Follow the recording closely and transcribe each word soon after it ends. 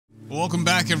Welcome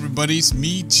back, everybody. It's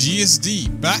me,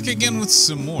 GSD, back again with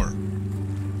some more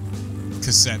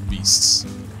Cassette Beasts.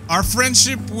 Our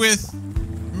friendship with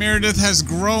Meredith has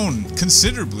grown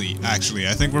considerably, actually.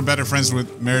 I think we're better friends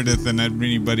with Meredith than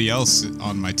anybody else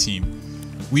on my team.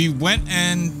 We went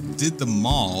and did the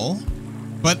mall,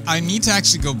 but I need to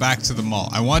actually go back to the mall.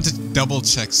 I want to double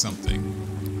check something,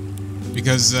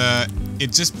 because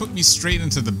it just put me straight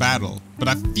into the battle, but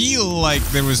I feel like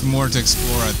there was more to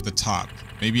explore at the top.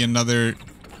 Maybe another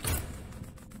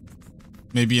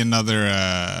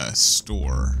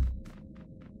store.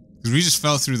 Because we just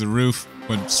fell through the roof,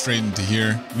 went straight into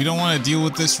here. We don't want to deal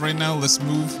with this right now. Let's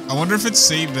move. I wonder if it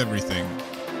saved everything.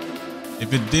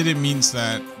 If it did, it means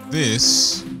that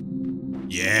this...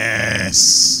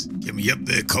 Yes! Get me up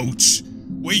there, coach.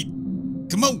 Wait!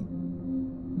 Come on!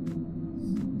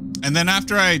 And then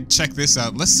after I check this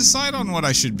out, let's decide on what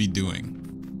I should be doing.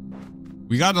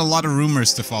 We got a lot of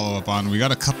rumors to follow up on. We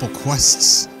got a couple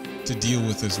quests to deal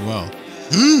with as well.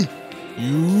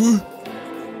 You.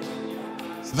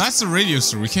 So that's the radio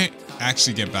store. We can't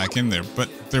actually get back in there, but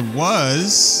there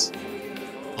was...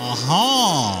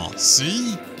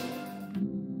 See?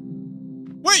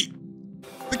 Wait!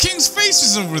 The king's face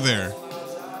is over there!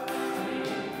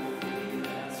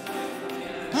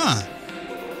 Huh.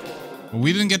 Well,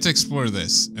 we didn't get to explore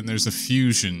this, and there's a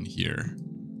fusion here.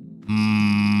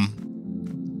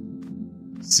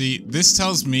 See, this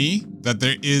tells me that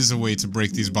there is a way to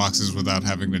break these boxes without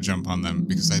having to jump on them,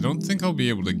 because I don't think I'll be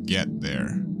able to get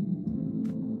there.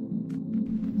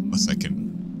 Unless I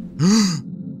can...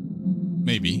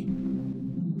 Maybe.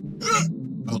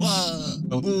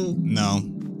 No.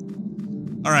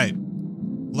 Alright.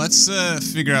 Let's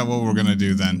figure out what we're gonna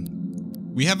do then.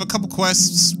 We have a couple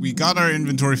quests. We got our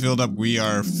inventory filled up. We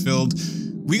are filled.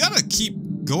 We gotta keep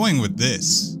going with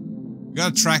this. We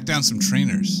gotta track down some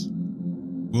trainers.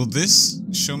 Will this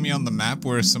show me on the map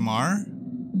where some are?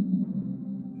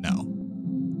 No.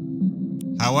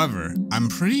 However, I'm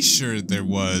pretty sure there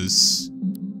was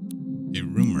a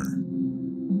rumor.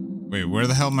 Wait, where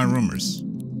the hell are my rumors?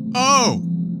 Oh!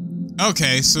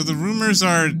 Okay, so the rumors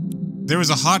are... There was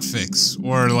a hotfix,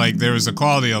 or like there was a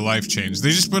quality of life change.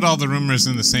 They just put all the rumors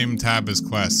in the same tab as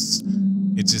quests.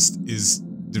 It just is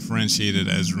differentiated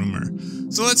as rumor.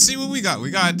 So let's see what we got.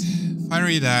 We got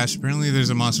Fiery Dash. Apparently there's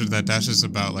a monster that dashes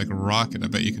about like a rocket. I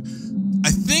bet you can... I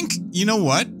think, you know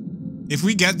what? If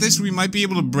we get this, we might be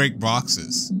able to break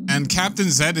boxes. And Captain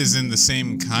Zed is in the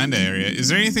same kind of area. Is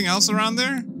there anything else around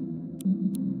there?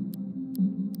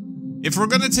 If we're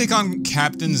gonna take on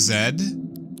Captain Zed...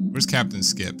 Where's Captain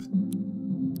Skip?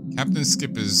 Captain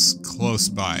Skip is close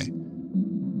by.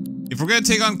 If we're gonna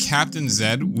take on Captain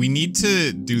Zed, we need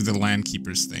to do the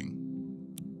Landkeepers thing.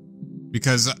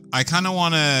 Because I kind of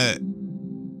want to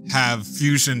have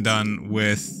fusion done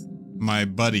with my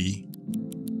buddy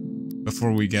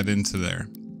before we get into there.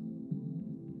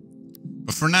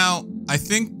 But for now, I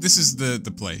think this is the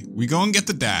play. We go and get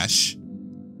the dash.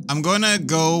 I'm gonna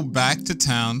go back to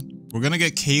town. We're gonna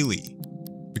get Kaylee.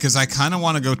 Because I kind of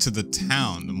want to go to the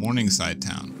town, the Morningside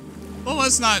town. Well,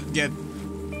 let's not get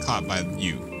caught by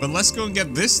you. But let's go and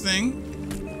get this thing.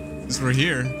 Since we're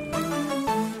here.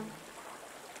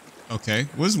 Okay,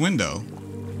 what's window?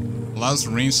 Allows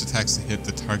ranged attacks to hit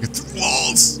the target through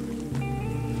walls.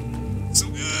 So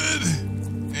good.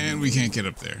 And we can't get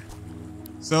up there.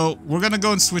 So we're gonna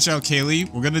go and switch out Kaylee.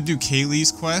 We're gonna do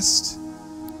Kaylee's quest.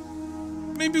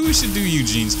 Maybe we should do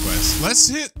Eugene's quest.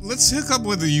 Let's hook up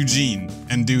with Eugene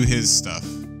and do his stuff.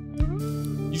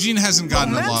 Eugene hasn't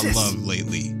gotten a lot of love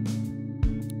lately.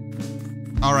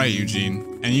 Alright,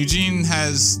 Eugene. And Eugene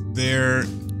has their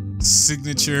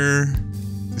signature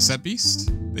Cassette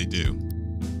Beast? They do.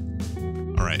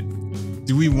 Alright.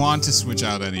 Do we want to switch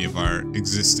out any of our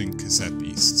existing Cassette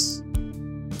Beasts?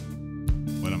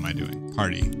 What am I doing?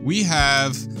 Party. We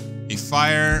have a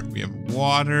fire. We have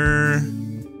water.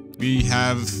 We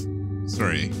have...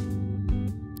 Sorry.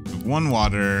 We have one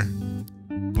water.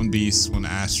 One beast. One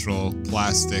astral.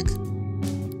 Plastic.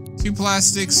 2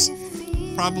 plastics.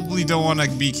 Probably don't want to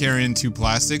be carrying 2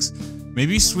 plastics.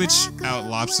 Maybe switch out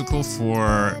Lopsicle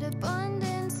for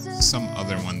some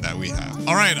other one that we have.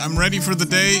 Alright, I'm ready for the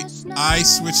day. I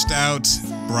switched out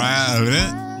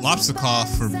Lopsicle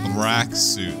for Brack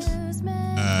Suit.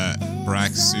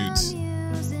 Brack Suit.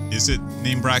 Is it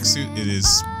named Brack Suit? It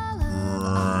is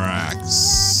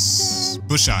Brax.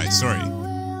 Bush Eye, sorry.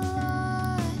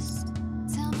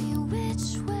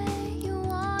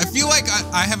 I feel like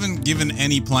I haven't given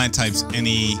any plant types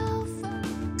any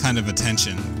kind of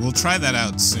attention. We'll try that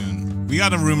out soon. We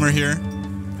got a rumor here.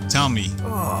 Tell me.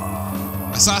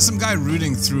 I saw some guy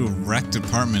rooting through a wrecked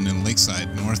apartment in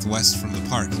Lakeside, northwest from the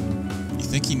park. You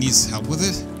think he needs help with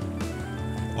it?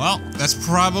 Well, that's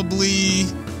probably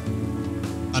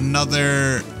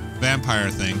another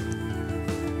vampire thing.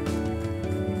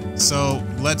 So,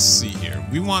 let's see here.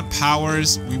 We want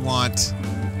powers, we want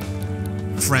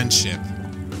friendship.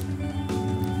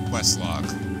 Quest log.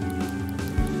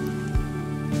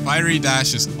 Fiery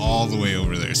Dash is all the way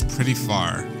over there. It's pretty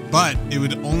far. But it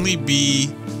would only be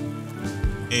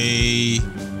a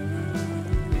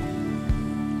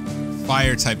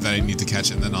fire type that I need to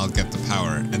catch, and then I'll get the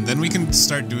power. And then we can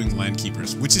start doing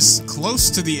Landkeepers, which is close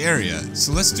to the area.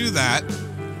 So let's do that.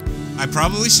 I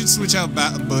probably should switch out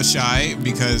Bush Eye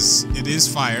because it is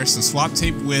fire. So swap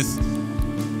tape with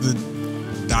the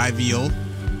Dive Eel.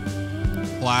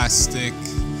 Plastic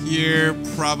here.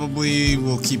 Probably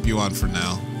will keep you on for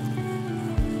now.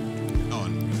 Oh,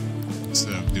 and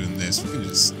instead of doing this, we can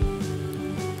just...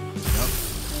 Yep.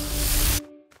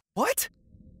 What?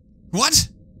 What?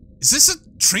 Is this a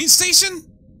train station?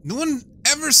 No one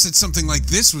ever said something like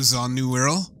this was on New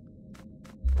Earl.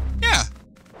 Yeah.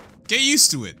 Get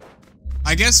used to it.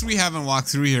 I guess we haven't walked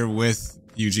through here with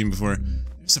Eugene before.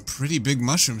 There's some pretty big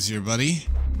mushrooms here, buddy.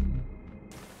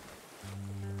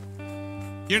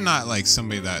 You're not like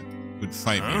somebody that would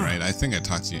fight me, right? I think I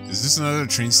talked to you. Is this another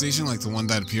train station like the one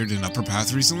that appeared in Upper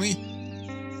Path recently?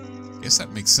 Guess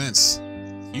that makes sense.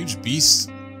 Huge beasts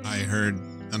I heard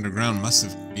underground must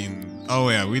have been... Oh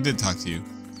yeah, we did talk to you.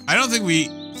 I don't think we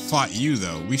fought you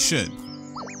though. We should.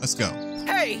 Let's go.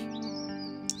 Hey!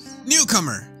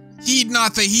 Newcomer! Heed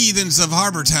not the heathens of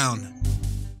Harbor Town.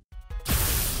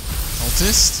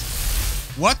 Cultist?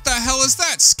 What the hell is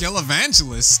that? Skill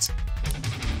Evangelist?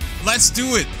 Let's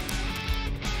do it!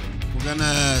 We're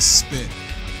gonna spit.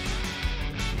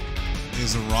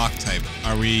 There's a rock type.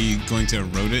 Are we going to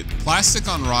erode it? Plastic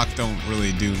on rock don't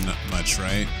really do much,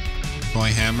 right?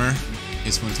 Toy hammer.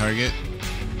 Hits one target.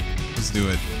 Let's do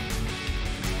it.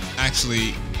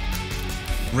 Actually,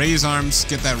 raise arms,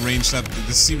 get that ranged up.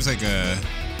 This seems like a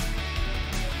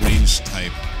ranged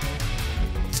type.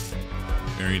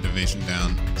 Varied evasion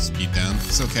down, speed down.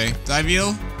 It's okay. Dive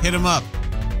Eel, hit him up.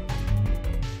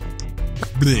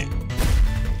 Blech.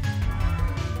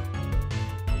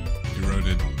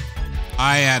 Eroded.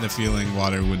 I had a feeling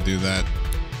water would do that.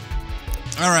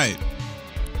 Alright.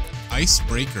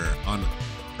 Icebreaker on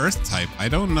Earth type. I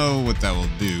don't know what that will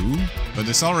do, but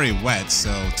it's already wet, so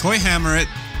toy hammer it.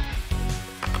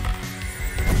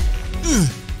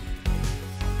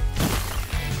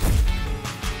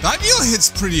 Dive Eel hits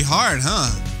pretty hard,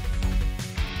 huh?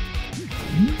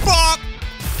 Bop!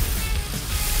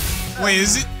 Wait,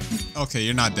 is it? Okay,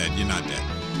 you're not dead. You're not dead.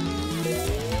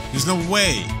 There's no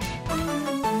way.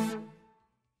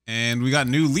 And we got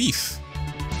new leaf.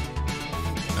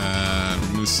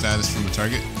 Remove status from the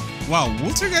target. Wow,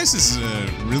 Woltergeist is a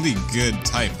really good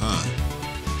type, huh?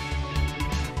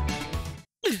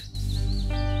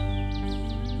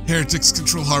 Heretics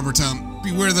control Harbor Town.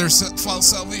 Beware their false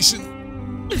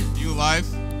salvation. You alive?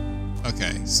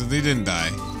 Okay, so they didn't die,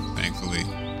 thankfully.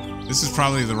 This is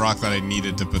probably the rock that I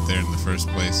needed to put there in the first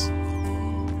place.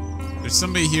 There's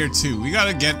somebody here too. We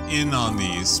gotta get in on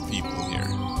these people here.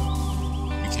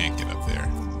 We can't get up there.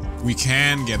 We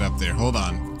can get up there. Hold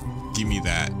on. Give me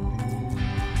that.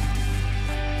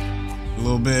 A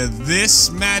little bit of this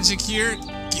magic here.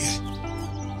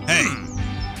 Hey,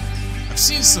 I've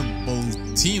seen some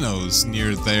Boltinos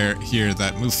near here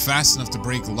that move fast enough to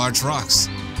break large rocks.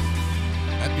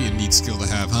 That'd be a neat skill to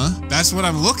have, huh? That's what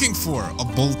I'm looking for. A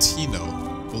Boltino.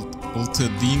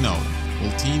 Boltino.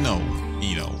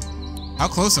 How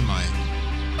close am I?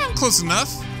 I'm close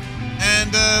enough.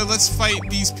 And let's fight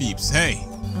these peeps. Hey.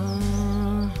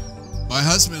 My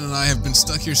husband and I have been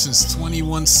stuck here since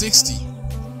 2160.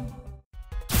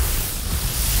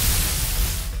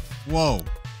 Whoa.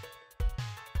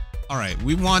 Alright,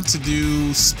 we want to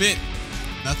do spit.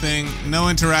 Nothing, no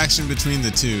interaction between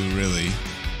the two, really.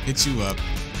 Hit you up.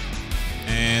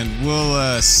 And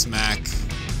we'll smack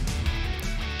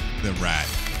the rat.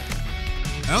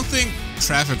 I don't think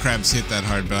traffic crabs hit that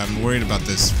hard, but I'm worried about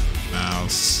this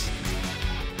mouse.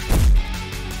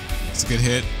 It's a good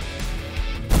hit.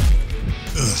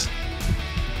 Ugh.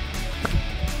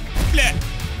 Blech.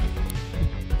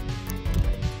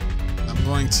 I'm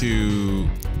going to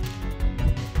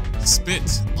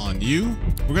spit on you.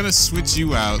 We're gonna switch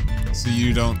you out so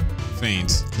you don't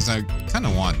faint, because I kind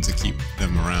of want to keep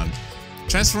them around.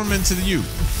 Transform into you.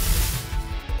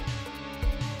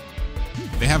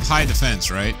 They have high defense,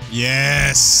 right?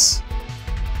 Yes!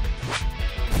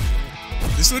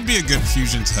 This would be a good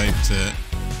fusion type to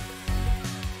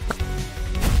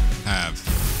have.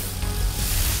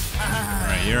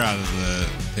 Alright, you're out of the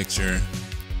picture.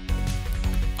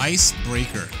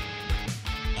 Icebreaker.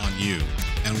 you.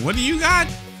 And what do you got?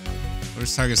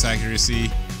 Lowers target's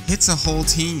accuracy. Hits a whole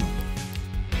team.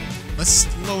 Let's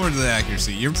lower the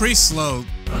accuracy. You're pretty slow.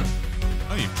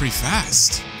 Oh, you're pretty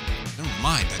fast. Never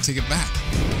mind, I take it back.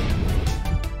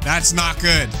 That's not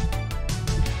good.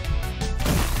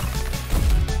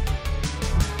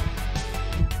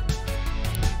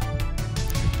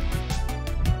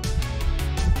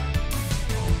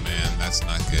 Oh man, that's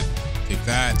not good. Take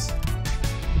that.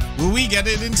 Will we get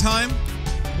it in time?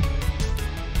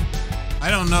 I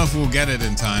don't know if we'll get it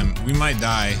in time. We might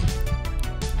die.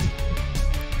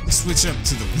 Let's switch up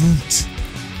to the root.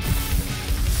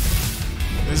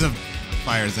 There's a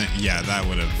fire thing. Yeah, that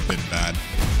would have been bad.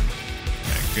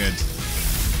 Okay, good.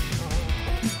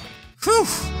 Whew.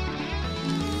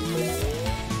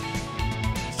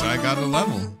 So I got a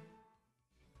level.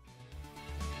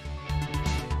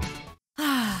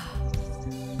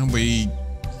 Nobody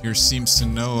here seems to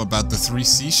know about the 3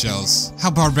 seashells. How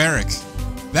barbaric.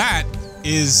 That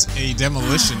is a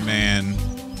Demolition Man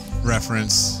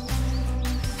reference.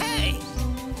 Hey!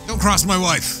 Don't cross my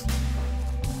wife.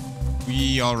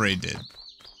 We already did.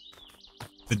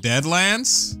 The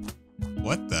Deadlands?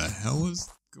 What the hell is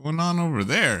going on over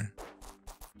there?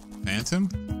 Phantom?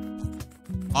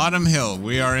 Autumn Hill.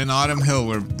 We are in Autumn Hill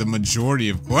where the majority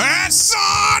of quests.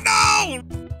 Oh no!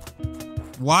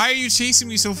 Why are you chasing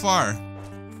me so far?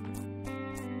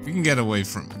 We can get away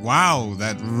from... Wow,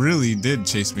 that really did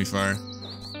chase me far.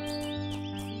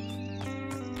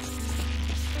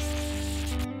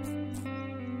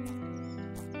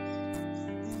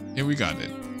 Yeah, we got it.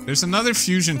 There's another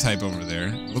fusion type over there.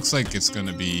 Looks like it's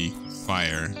gonna be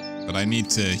fire, but I need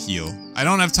to heal. I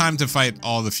don't have time to fight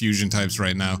all the fusion types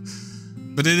right now,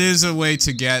 but it is a way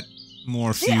to get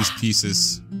more fused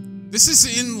pieces. This is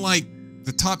in, like,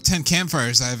 the top 10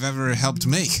 campfires I've ever helped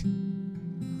make.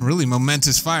 Really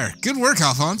momentous fire. Good work,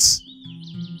 Alphonse.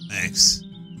 Thanks.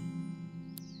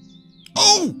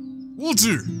 Oh!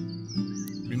 Walter!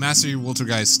 Remaster your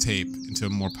Waltergeist tape into a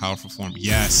more powerful form.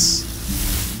 Yes.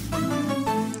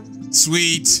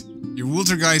 Sweet. Your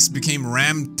Waltergeist became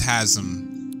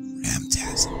Ramtasm.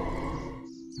 Ramtasm.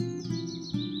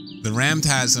 The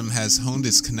Ramtasm has honed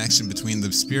its connection between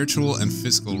the spiritual and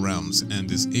physical realms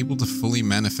and is able to fully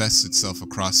manifest itself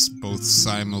across both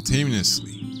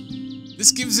simultaneously.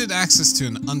 This gives it access to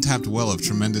an untapped well of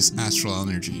tremendous astral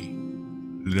energy.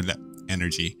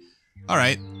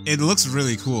 Alright, it looks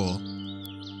really cool.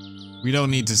 We don't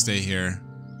need to stay here.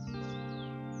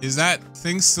 Is that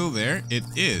thing still there? It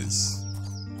is.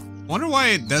 Wonder why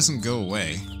it doesn't go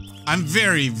away. I'm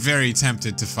very, very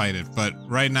tempted to fight it, but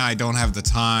right now I don't have the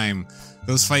time.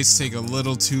 Those fights take a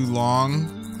little too long,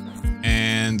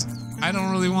 and I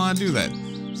don't really want to do that.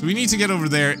 So we need to get over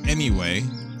there anyway.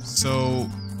 So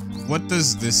what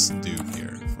does this do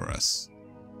here for us?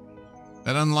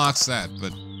 That unlocks that,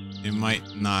 but it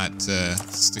might not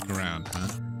stick around, huh?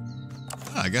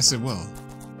 Oh, I guess it will.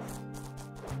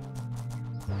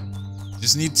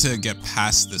 Just need to get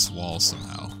past this wall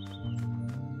somehow.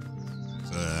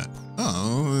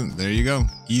 Oh, there you go.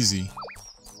 Easy.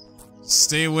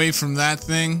 Stay away from that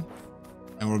thing,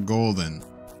 and we're golden.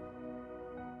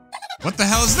 What the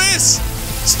hell is this?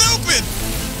 Stupid!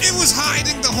 It was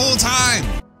hiding the whole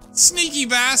time! Sneaky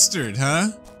bastard,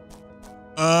 huh?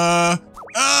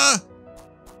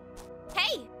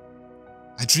 Hey!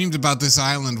 I dreamed about this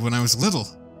island when I was little.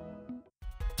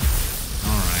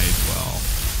 Alright, well,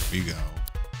 here we go.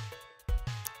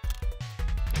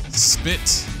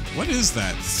 Spit. What is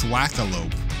that?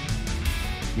 Thwackalope.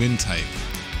 Wind type.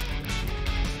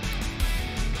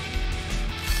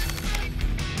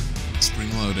 Spring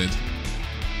loaded.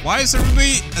 Why does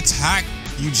everybody attack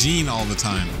Eugene all the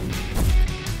time?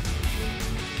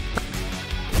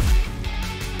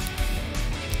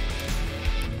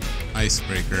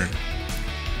 Icebreaker.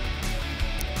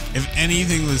 If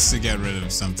anything was to get rid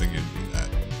of something, it'd be that.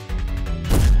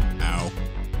 Ow.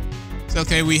 It's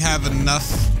okay, we have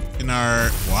enough in our...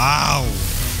 Wow!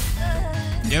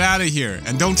 Get out of here,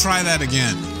 and don't try that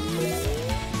again.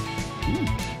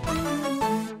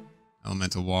 Ooh.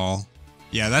 Elemental wall.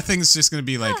 Yeah, that thing's just gonna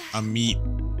be like a meat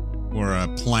or a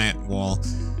plant wall.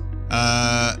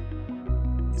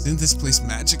 Isn't this place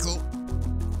magical?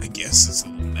 I guess it's a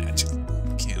little magical.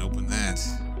 Can't open that.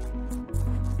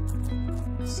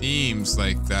 Seems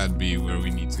like that'd be where we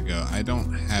need to go. I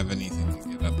don't have anything to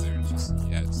get up there just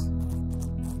yet.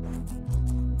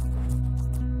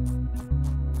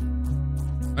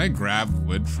 Can I grab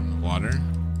wood from the water?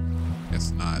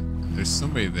 Guess not. There's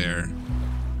somebody there.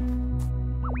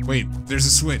 Wait, there's a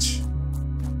switch.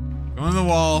 Go on the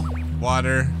wall.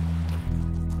 Water.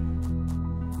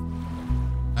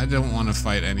 I don't want to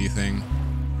fight anything.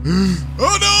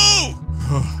 Oh no!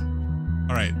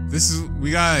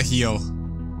 we gotta heal.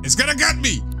 It's gonna gut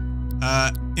me!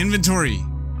 Inventory.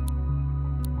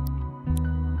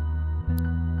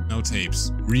 No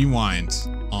tapes. Rewind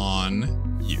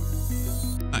on you.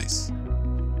 Nice.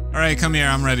 Alright, come here,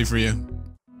 I'm ready for you.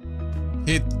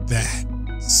 Hit that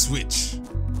switch.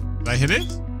 Did I hit it?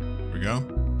 Here we go.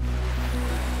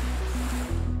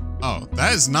 Oh,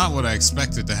 that is not what I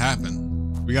expected to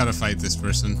happen. We gotta fight this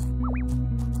person.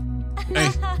 Hey.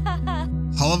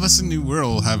 All of us in New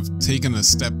World have taken a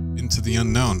step into the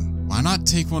unknown. Why not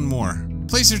take one more?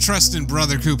 Place your trust in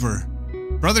Brother Cooper.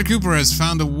 Brother Cooper has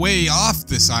found a way off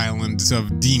this island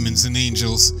of demons and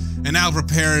angels, and now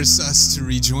prepares us to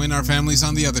rejoin our families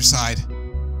on the other side.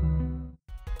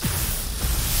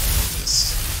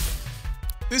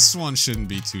 This one shouldn't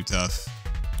be too tough.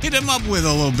 Hit him up with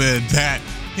a little bit of that.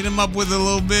 Hit him up with a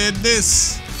little bit of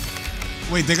this.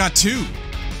 Wait, they got two.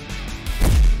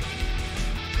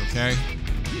 Okay.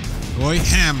 Boy,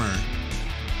 hammer.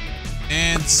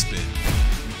 And spit.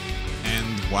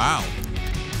 And wow.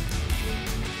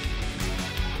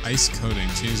 Ice coating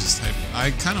changes type.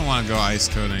 I kind of want to go ice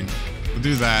coating. We'll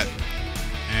do that.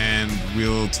 And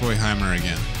we'll toy hammer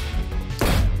again.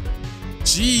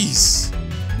 Jeez.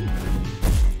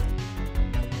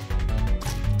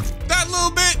 That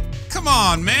little bit? Come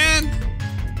on, man.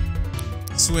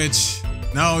 Switch.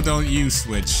 No, don't you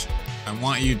switch. I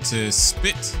want you to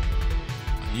spit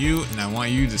on you, and I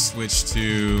want you to switch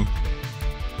to...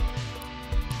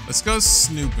 Let's go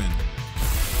snooping.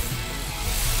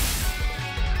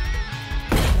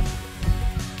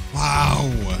 Wow,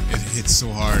 it hits so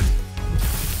hard.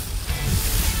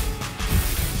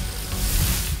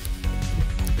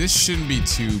 This shouldn't be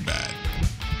too bad.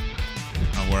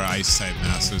 Oh, we're ice type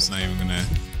now, so it's not even gonna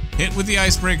hit with the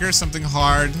icebreaker, something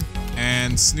hard.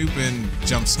 And snooping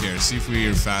jump scare. See if we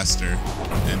are faster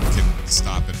and can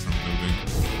stop it from moving.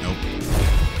 Nope.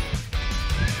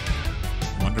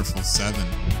 Wonderful 7.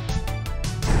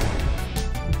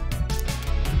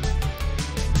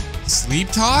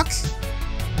 Sleep talk?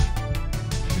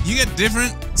 You get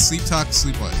different sleep talk,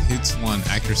 sleep what? Hits 1,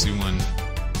 accuracy 1.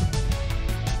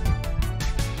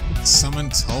 Summon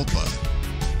Tulpa.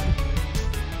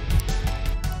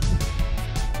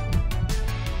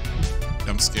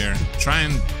 Jump scare. Try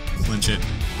and flinch it.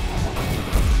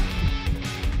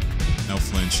 No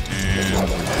flinch, and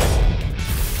we're dead.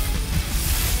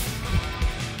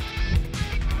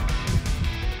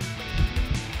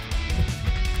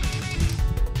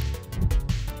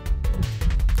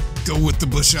 Go with the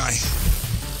bush eye.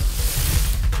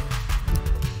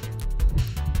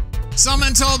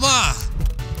 Summon Tulpa!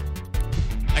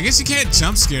 I guess you can't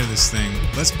jump scare this thing.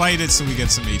 Let's bite it so we get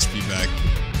some HP back.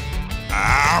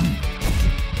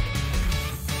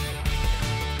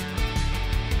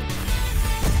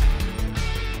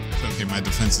 Okay, my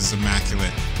defense is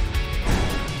immaculate.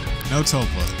 No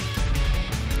Tulpa.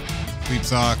 Sleep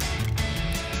sock.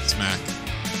 Smack.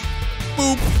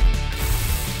 Boop!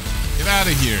 Get out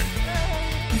of here.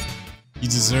 You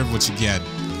deserve what you get.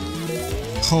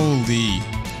 Holy.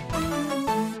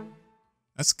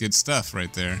 That's good stuff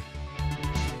right there.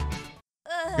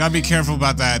 Gotta be careful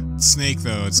about that snake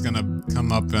though. It's gonna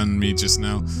come up on me just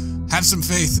now. Have some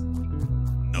faith.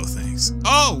 No thanks.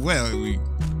 Oh, well, we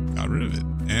got rid of it.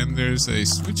 And there's a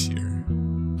switch here.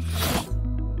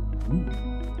 Ooh.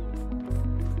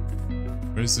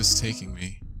 Where is this taking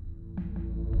me?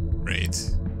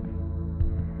 Great.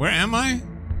 Where am I?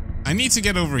 I need to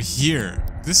get over here.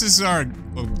 This is our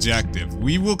objective.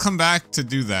 We will come back to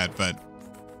do that, but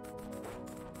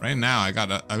right now I've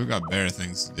got better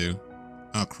things to do.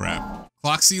 Oh crap.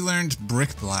 Cloxy learned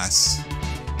Brick Blast.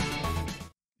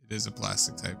 It is a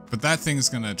plastic type, but that thing is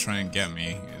gonna try and get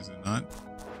me, is it not?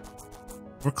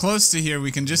 We're close to here.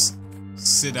 We can just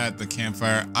sit at the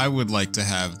campfire. I would like to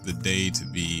have the day to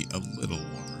be a little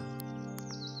warmer.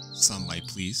 Sunlight,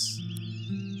 please.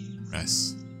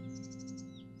 Rest.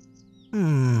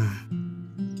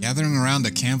 Gathering around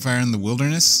a campfire in the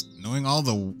wilderness, knowing all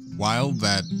the wild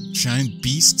that giant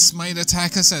beasts might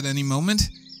attack us at any moment.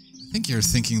 I think you're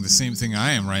thinking the same thing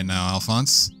I am right now,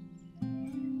 Alphonse.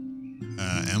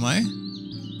 Am I?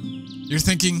 You're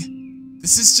thinking,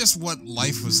 this is just what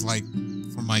life was like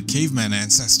for my caveman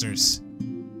ancestors.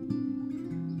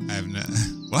 I have no...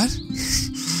 What?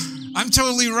 I'm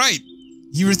totally right.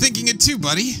 You were thinking it too,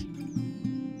 buddy.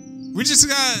 We just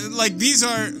got, like, these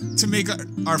are to make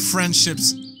our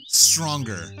friendships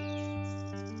stronger.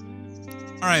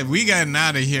 Alright, we getting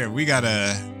out of here. We got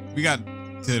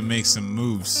to make some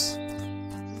moves.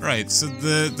 Alright, so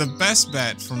the best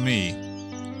bet for me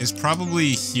is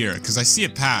probably here, because I see a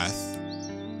path.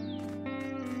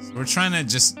 So we're trying to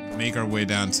just make our way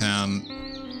downtown.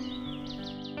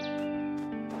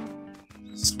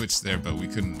 switch there, but we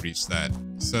couldn't reach that.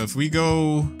 So if we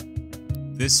go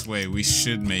this way, we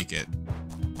should make it.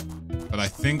 But I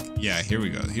think, yeah, here we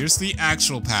go. Here's the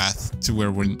actual path to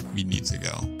where we need to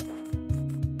go.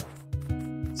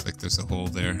 It's like there's a hole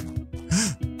there.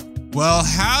 Well,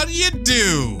 how do you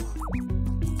do?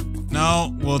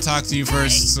 No, we'll talk to you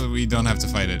first so we don't have to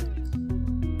fight it.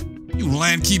 You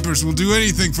land keepers will do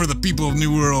anything for the people of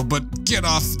New World, but get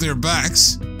off their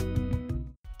backs.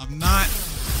 I'm not...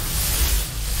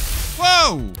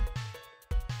 Whoa!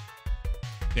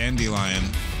 Dandelion.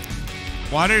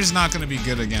 Water's not gonna be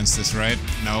good against this, right?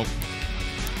 Nope.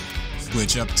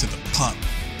 Switch up to the pup.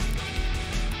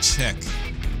 Check.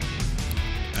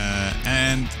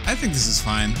 And I think this is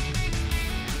fine.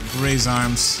 Raise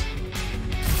arms.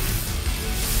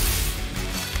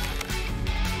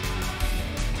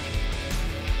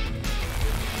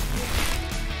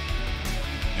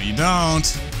 No, you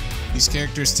don't. These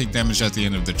characters take damage at the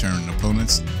end of their turn.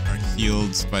 Opponents are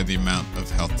healed by the amount of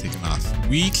health taken off.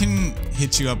 We can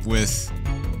hit you up with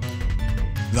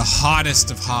the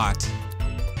hottest of hot.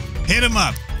 Hit him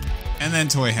up! And then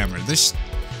Toy Hammer. This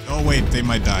oh wait, they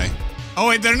might die. Oh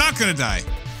wait, they're not gonna die.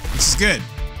 Which is good.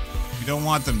 We don't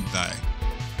want them to die.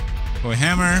 Toy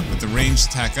Hammer with the ranged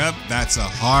attack up. That's a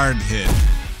hard hit.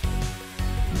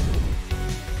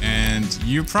 And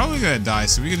you're probably gonna die,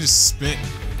 so we can just spit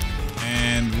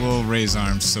and we'll raise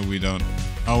arms so we don't...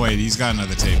 Oh wait, he's got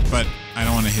another tape, but I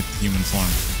don't want to hit the human form.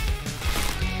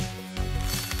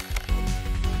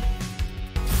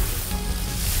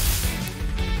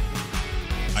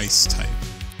 Ice type.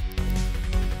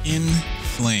 In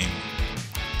flame.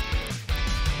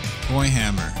 Toy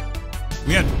Hammer.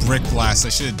 We had Brick Blast. I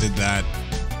should have did that.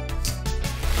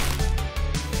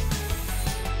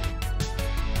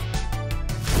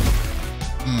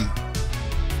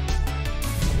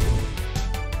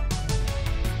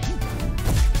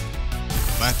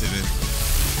 That did it.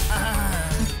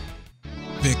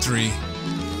 Victory.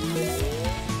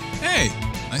 Hey,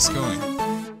 nice going.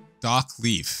 Dock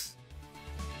Leaf.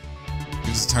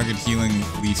 Gives the target healing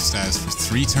leaf status for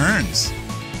 3 turns.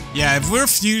 Yeah, if we're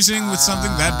fusing with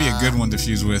something, that'd be a good one to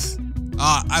fuse with.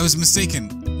 I was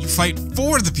mistaken. You fight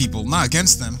for the people, not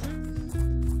against them.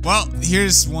 Well,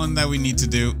 here's one that we need to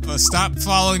do. Stop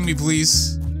following me,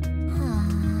 please.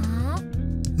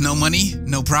 No money?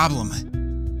 No problem.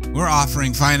 We're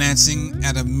offering financing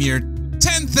at a mere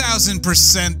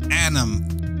 10,000% annum.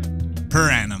 Per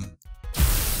annum.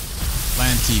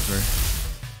 Landkeeper.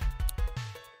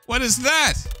 What is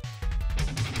that?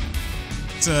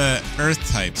 It's a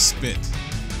earth type spit.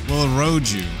 We'll erode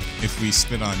you if we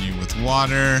spit on you with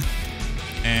water,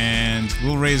 and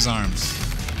we'll raise arms.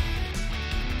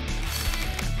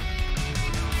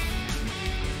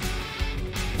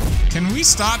 Can we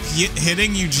stop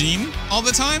hitting Eugene all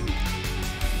the time?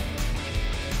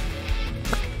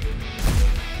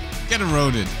 Get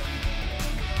eroded.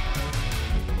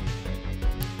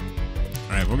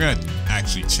 Alright, we're gonna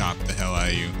actually chop the hell out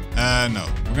of you. No.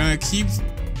 We're gonna keep...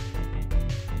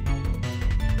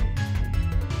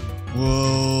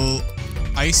 We'll...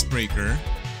 Icebreaker.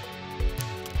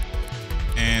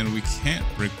 And we can't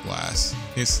Brick Blast.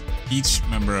 Hit each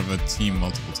member of a team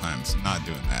multiple times. Not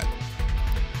doing that.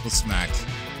 We'll smack.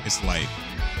 It's light.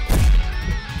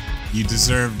 You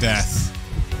deserve death.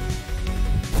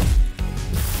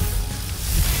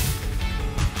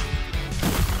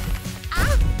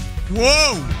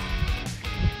 Whoa!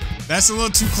 That's a little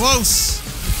too close.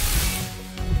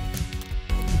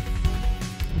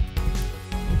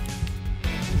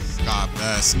 Stop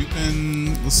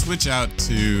snooping. We'll switch out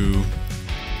to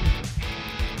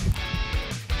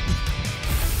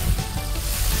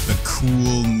the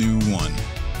cool new one.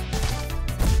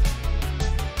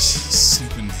 Jeez,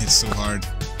 snooping hits so hard.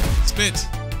 Spit.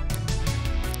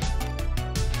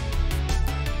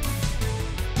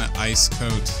 That ice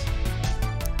coat.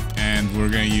 And we're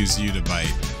gonna use you to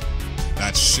bite.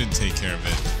 That should take care of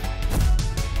it.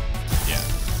 Yeah.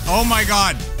 Oh my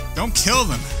god! Don't kill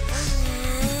them!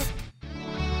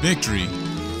 Victory.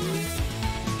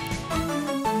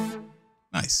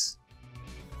 Nice.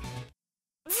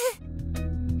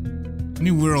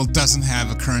 New World doesn't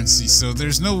have a currency, so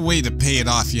there's no way to pay it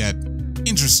off yet.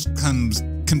 Interest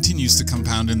continues to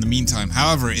compound in the meantime.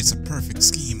 However, it's a perfect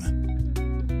scheme.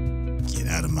 Get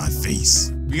out of my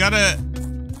face.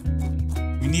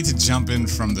 We need to jump in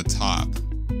from the top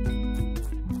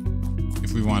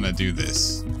if we want to do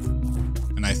this.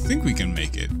 And I think we can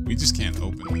make it. We just can't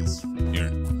open this from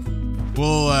here.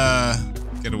 We'll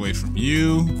get away from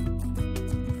you.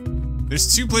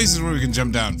 There's 2 places where we can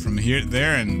jump down. From here,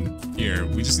 there, and here.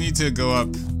 We just need to go up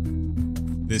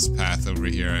this path over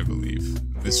here, I believe.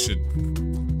 This should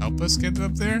help us get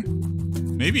up there?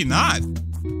 Maybe not.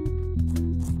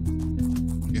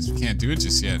 I guess we can't do it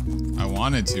just yet. I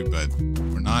wanted to, but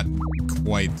we're not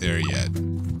quite there yet.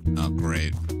 Oh,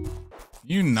 great.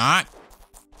 You not?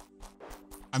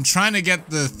 I'm trying to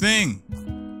get the thing.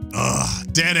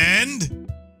 Ugh, dead end?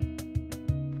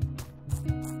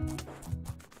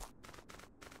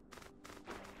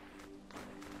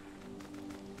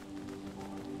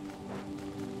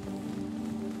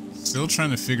 Still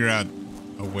trying to figure out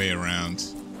a way around.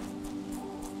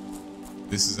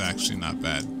 This is actually not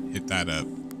bad. Hit that up.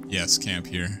 Yes, camp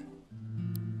here.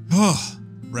 Oh,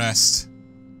 rest.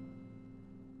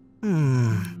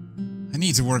 I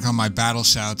need to work on my battle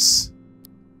shouts.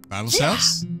 Battle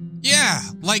shouts? Yeah,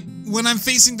 like when I'm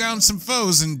facing down some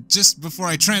foes and just before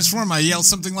I transform, I yell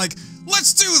something like,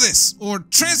 "Let's do this!" or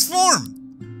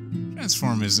 "Transform!"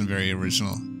 Transform isn't very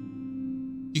original.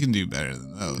 You can do better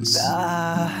than those.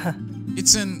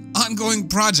 It's an ongoing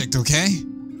project, okay?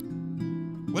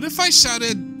 What if I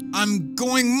shouted, "I'm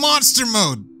going monster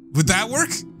mode"? Would that work?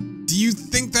 Do you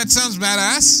think that sounds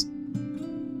badass?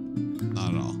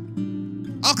 Not at all.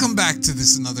 I'll come back to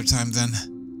this another time then.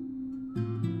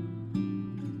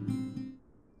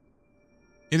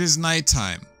 It is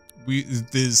nighttime.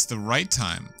 It is the right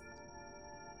time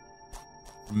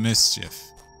for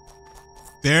mischief.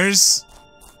 There's...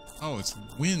 Oh, it's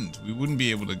wind. We wouldn't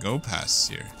be able to go past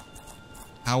here.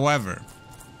 However,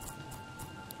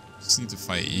 just need to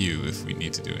fight you if we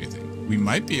need to do anything. We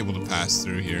might be able to pass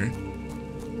through here.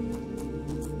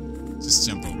 Just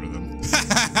jump over them.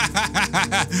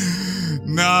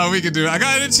 No, we can do it. I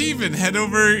got an achievement. Head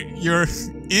over your...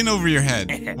 in over your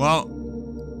head. Well,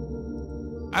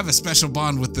 I have a special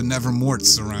bond with the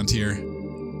Nevermorts around here.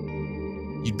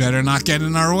 You'd better not get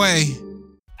in our way.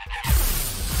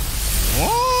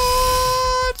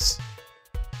 What?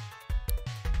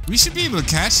 We should be able to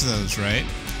catch those, right?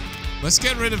 Let's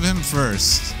get rid of him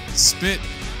first. Spit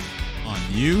on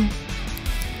you.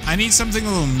 I need something a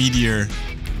little meatier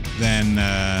than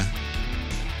the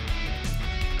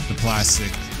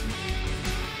plastic.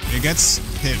 It gets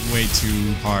hit way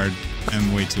too hard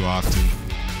and way too often.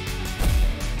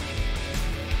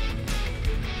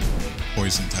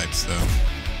 Poison types, though.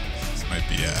 This might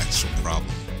be an actual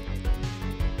problem.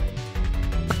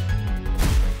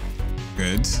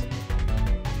 Good.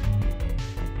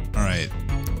 Alright.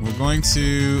 We're going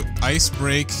to ice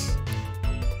break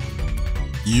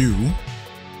you.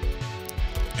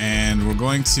 And we're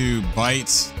going to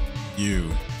bite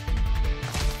you.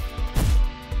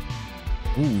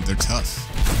 Ooh, they're tough.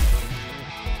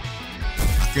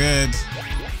 Not good.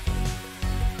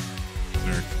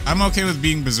 Berserk. I'm okay with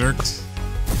being berserked.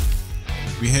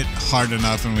 We hit hard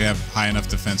enough and we have high enough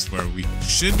defense where we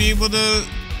should be able to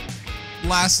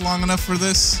last long enough for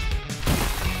this.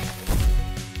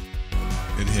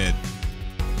 Good hit.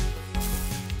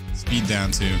 Speed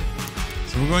down too.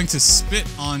 So we're going to spit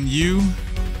on you.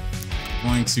 We're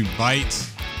going to bite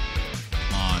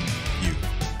on you.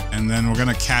 And then we're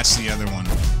gonna catch the other one.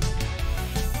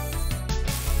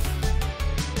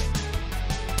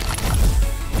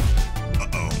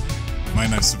 Uh-oh.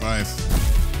 Might not survive.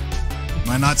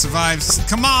 Might not survive.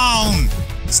 Come on!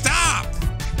 Stop!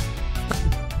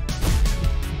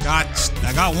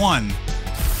 I got one.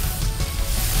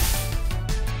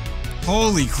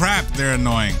 Holy crap, they're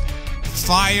annoying.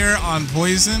 Fire on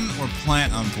poison or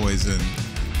plant on poison?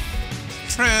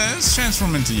 Let's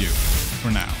transform into you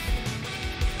for now.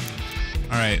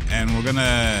 Alright, and we're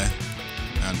gonna...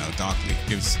 Oh no, Dockley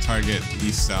gives target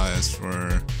leaf status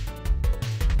for...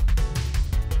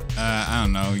 I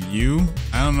don't know, you?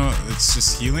 I don't know, it's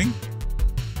just healing?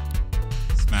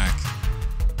 Smack.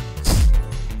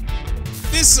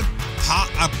 This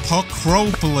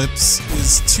apocalypse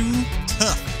is too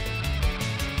tough.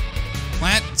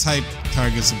 Plant type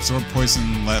targets absorb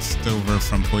poison left over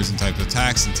from poison type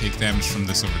attacks and take damage from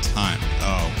this over time.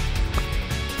 Oh.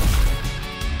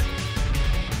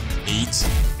 8.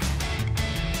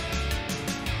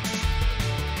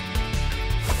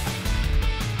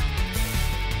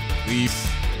 Leaf.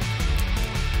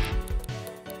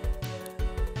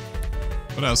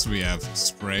 What else do we have?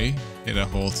 Spray. Hit a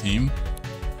whole team.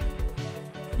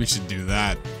 We should do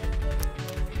that.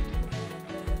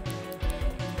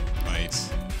 Bite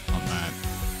on that.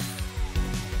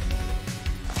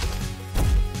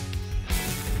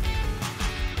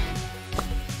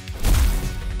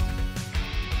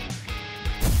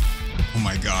 Oh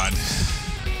my god.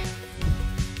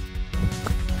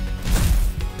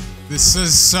 This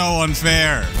is so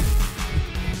unfair.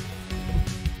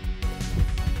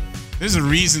 There's a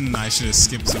reason I should have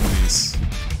skipped some of these.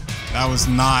 That was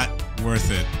not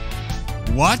worth it.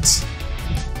 What?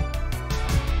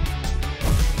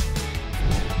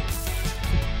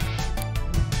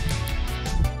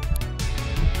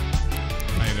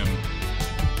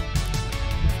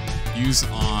 Use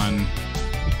on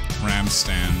ram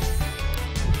stand.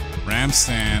 Ram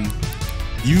stand.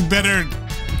 You better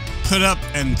put up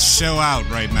and show out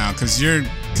right now, because you're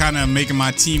kind of making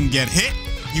my team get hit.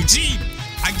 Eugene,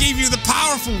 I gave you the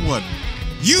powerful one.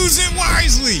 Use it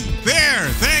wisely. There,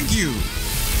 thank you.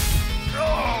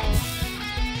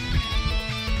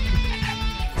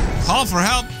 Call for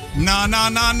help. No, no,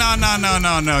 no, no, no, no,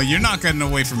 no, no. You're not getting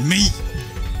away from me.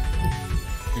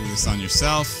 Do this on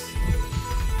yourself.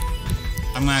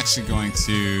 I'm actually going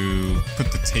to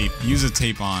put the tape, use a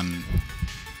tape on.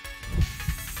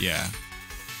 Yeah.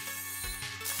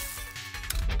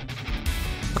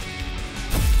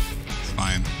 It's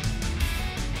fine.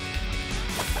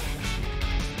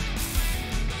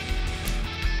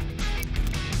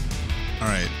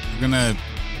 Alright, we're gonna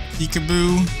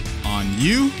peekaboo on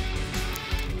you.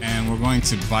 And we're going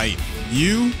to bite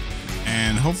you.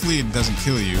 And hopefully it doesn't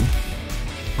kill you.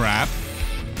 Crap.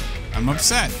 I'm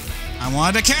upset. I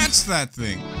wanted to catch that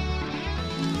thing.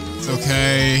 It's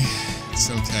okay. It's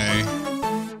okay.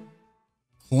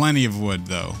 Plenty of wood,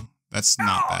 though. That's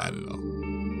not bad at all.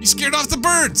 You scared off the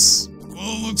birds!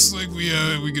 Well, looks like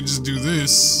we could just do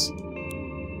this.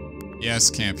 Yes,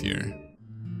 camp here.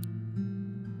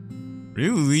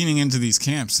 Really leaning into these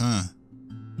camps, huh?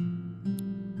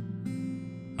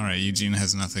 Alright, Eugene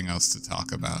has nothing else to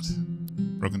talk about.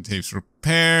 Broken tapes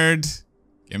repaired.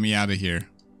 Get me out of here.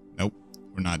 Nope,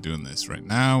 we're not doing this right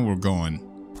now. We're going.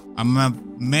 I'm a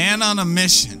man on a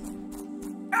mission.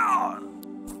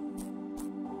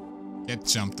 Get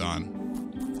jumped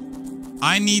on.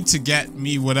 I need to get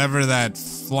me whatever that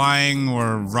flying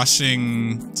or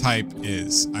rushing type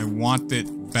is. I want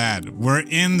it bad. We're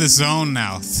in the zone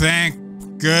now. Thank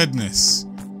goodness.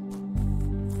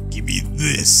 Give me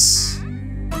this.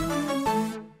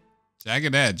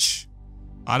 Jagged Edge.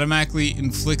 Automatically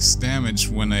inflicts damage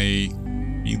when a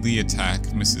melee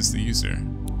attack misses the user.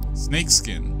 Snake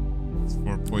Skin. It's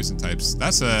for poison types.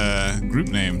 That's a group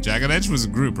name. Jagged Edge was a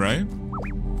group, right?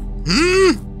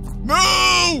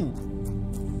 No!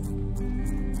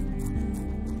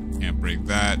 Can't break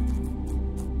that.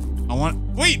 I want...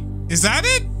 Wait! Is that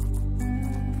it?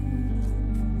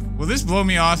 Will this blow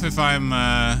me off if I'm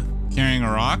carrying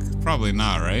a rock? Probably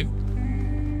not, right?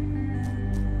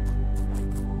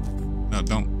 No,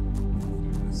 don't.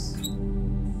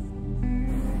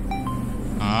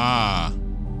 Ah.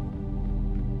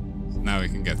 Now we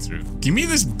can get through. Give me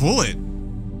this bullet.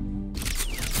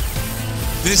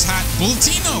 This hat.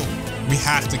 Bulletino! We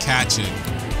have to catch it.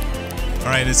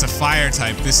 Alright, it's a fire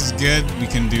type. This is good. We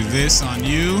can do this on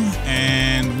you.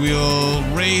 And we'll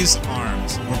raise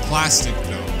arms. We're plastic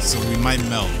though, so we might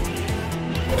melt.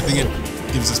 I think it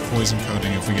gives us poison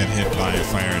coating if we get hit by a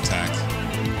fire attack.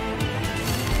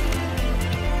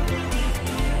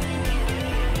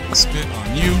 Spit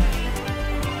on you.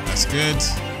 That's good.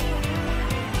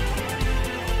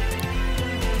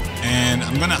 And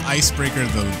I'm gonna icebreaker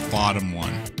the bottom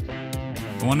one.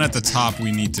 The one at the top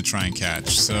we need to try and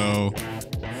catch. So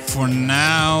for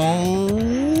now,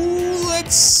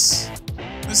 let's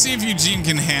see if Eugene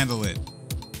can handle it.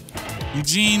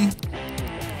 Eugene,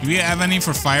 do we have any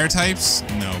for fire types?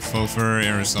 No. Faux fur,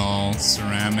 aerosol,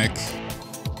 ceramic,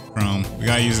 chrome. We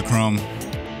gotta use a chrome.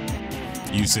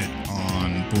 Use it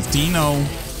on Bulletino.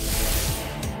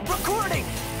 Recording.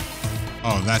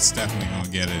 Oh, that's definitely gonna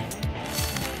get it.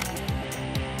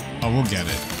 Oh, we'll get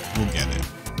it. We'll get it.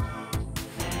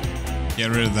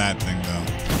 Get rid of that thing, though.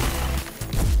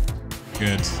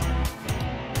 Good.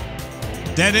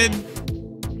 Deaded.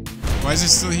 Why is it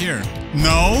still here?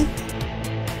 No.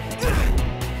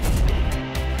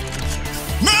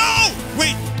 No!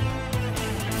 Wait.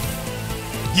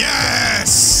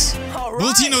 Yes! Right.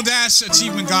 Bulletino dash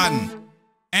achievement gotten.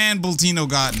 And Bulletino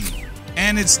gotten.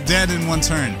 And it's dead in one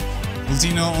turn.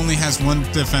 Bulletino only has one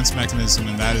defense mechanism,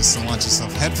 and that is to launch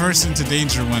itself headfirst into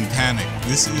danger when panicked.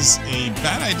 This is a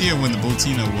bad idea when the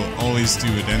Bulletino will always do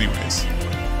it anyways.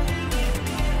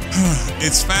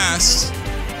 It's fast,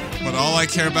 but all I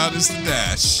care about is the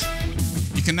dash.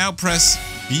 You can now press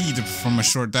B to perform a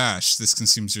short dash. This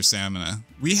consumes your stamina.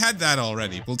 We had that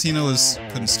already. Bulletino is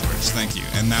put in storage, thank you.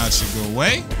 And now it should go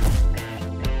away.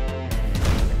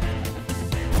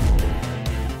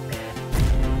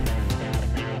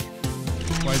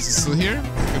 Why is it still here?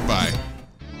 Goodbye.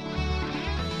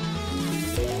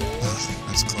 Oh,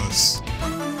 that's close.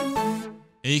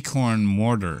 Acorn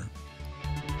Mortar.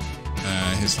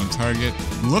 Hits one target.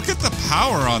 Look at the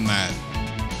power on that.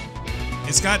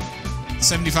 It's got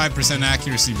 75%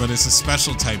 accuracy, but it's a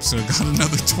special type, so it got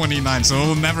another 29, so it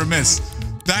will never miss.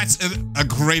 That's a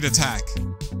great attack.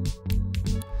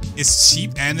 It's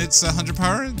cheap and it's 100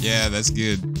 power? Yeah, that's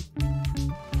good.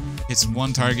 Hits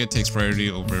one target, takes priority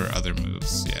over other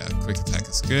moves. Yeah, quick attack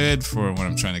is good for when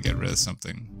I'm trying to get rid of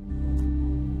something.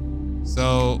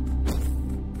 So,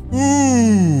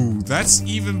 ooh, that's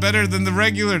even better than the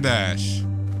regular dash.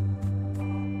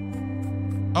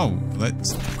 Oh,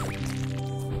 let's...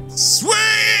 Swing!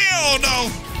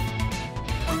 Oh,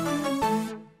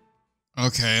 no!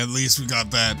 Okay, at least we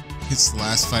got that. Hits the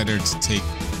last fighter to take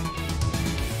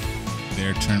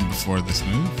their turn before this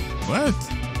move. What?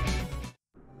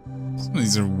 Some of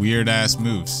these are weird-ass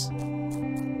moves.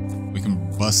 We can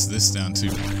bust this down,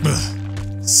 too.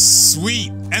 Ugh.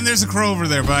 Sweet! And there's a crow over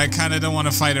there, but I kind of don't want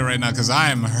to fight it right now because I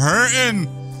am hurting.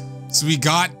 So we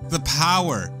got the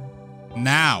power.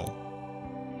 Now,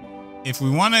 if we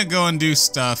want to go and do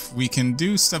stuff, we can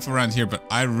do stuff around here, but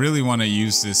I really want to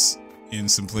use this in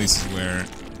some places where...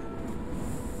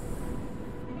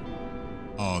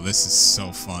 Oh, this is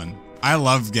so fun. I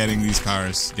love getting these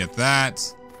powers. Get that.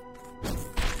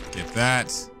 Get that.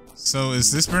 So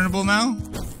is this burnable now?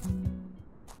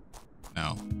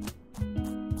 No.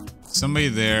 Somebody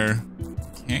there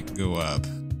can't go up.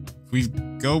 If we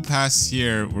go past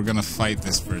here, we're gonna fight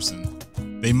this person.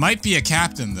 They might be a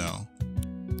captain though.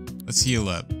 Let's heal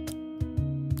up.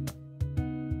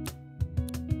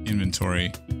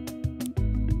 Inventory.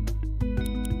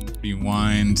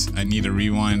 Rewind. I need a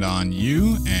rewind on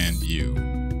you and you.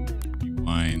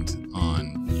 Rewind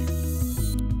on you.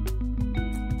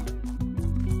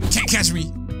 Can't catch me!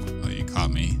 Oh, you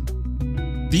caught me.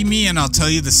 Be me and I'll tell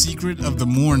you the secret of the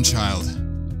Morn Child.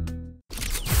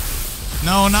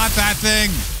 No, not that thing!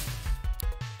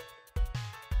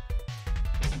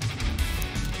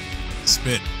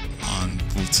 Spit on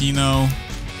Bultino.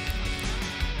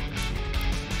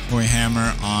 Toy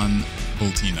hammer on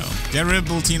Bultino. Get rid of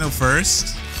Bultino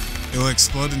first. It will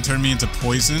explode and turn me into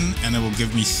poison, and it will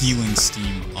give me healing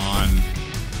steam on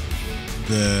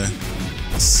the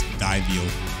Diveal.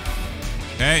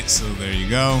 Okay, so there you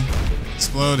go.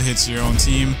 Explode, hits your own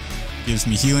team, gives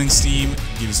me healing steam,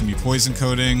 gives me poison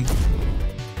coating.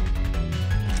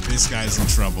 This guy's in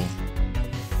trouble.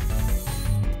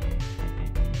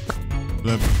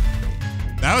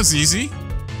 That was easy.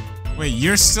 Wait,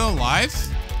 you're still alive?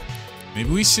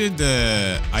 Maybe we should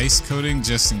ice coating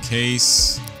just in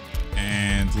case.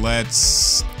 And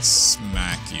let's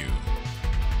smack you.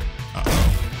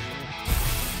 Uh-oh.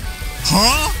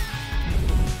 Huh?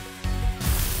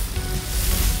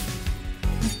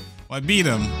 Well, I beat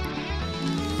him.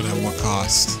 But at what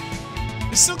cost?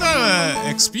 I still got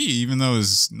XP, even though it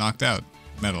was knocked out.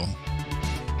 Metal.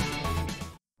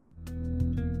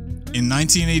 In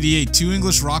 1988, two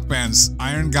English rock bands,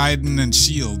 Iron Gaiden and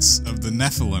Shields of the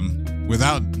Nephilim,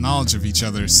 without knowledge of each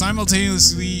other,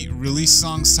 simultaneously released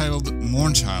songs titled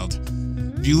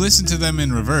Mournchild. If you listen to them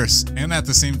in reverse, and at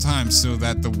the same time so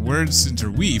that the words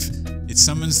interweave, it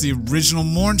summons the original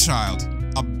Mournchild,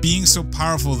 a being so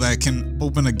powerful that it can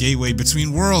open a gateway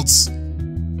between worlds.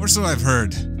 Or so I've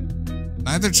heard.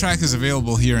 Neither track is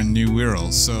available here in New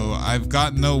Wirral, so I've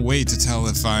got no way to tell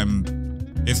if I'm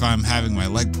having my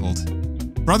leg pulled.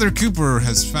 Brother Cooper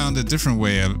has found a different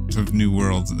way out of New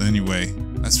World anyway,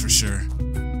 that's for sure.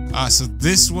 So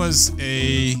this was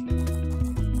a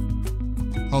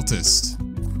cultist.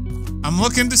 I'm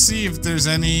looking to see if there's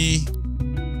any...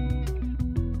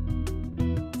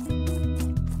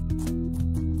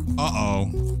 Uh-oh,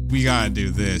 we gotta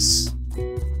do this.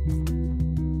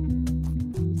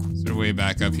 Is there a way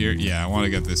back up here? Yeah, I want to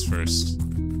get this first.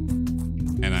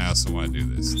 And I also want to do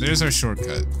this. There's our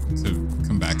shortcut to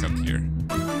come back up here.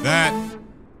 That.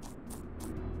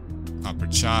 Copper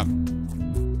chop.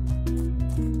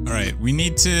 Alright, we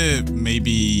need to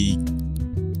maybe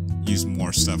use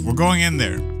more stuff. We're going in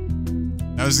there.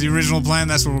 That was the original plan.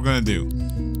 That's what we're going to do.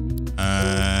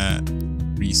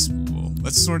 Respool.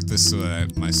 Let's sort this so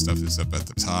that my stuff is up at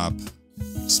the top.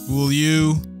 Spool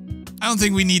you. I don't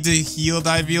think we need to heal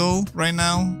Diveal right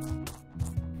now.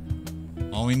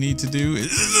 All we need to do is...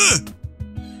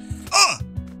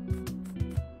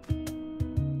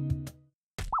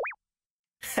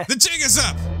 The jig is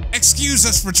up! Excuse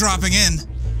us for dropping in.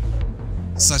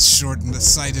 Such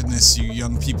short-sightedness you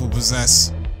young people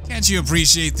possess. Can't you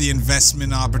appreciate the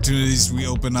investment opportunities we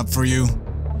open up for you?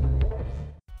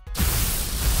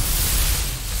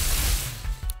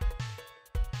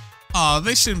 Aw,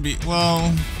 they shouldn't be...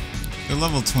 Well, they're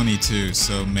level 22,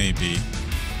 so maybe.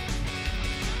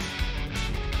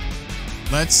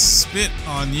 Let's spit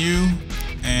on you,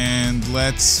 and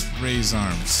let's raise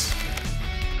arms.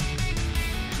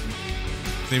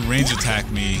 If they range attack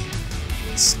me,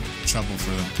 it's trouble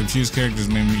for them. Confused characters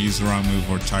may use the wrong move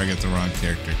or target the wrong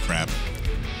character. Crap.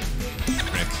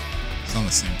 Frick. It's on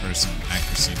the same person.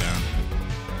 Accuracy down.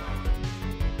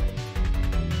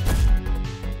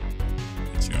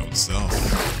 itself.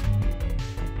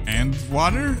 And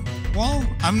water wall?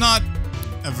 I'm not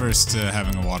averse to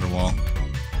having a water wall.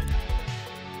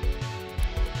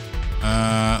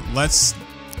 Let's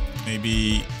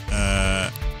maybe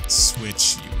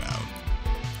switch you out.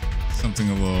 Something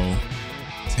a little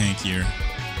tankier.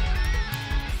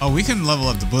 Oh, we can level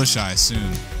up the bush eye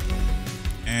soon.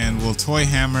 And we'll toy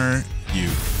hammer you.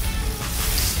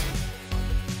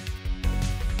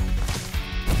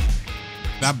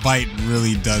 That bite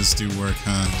really does do work,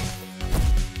 huh?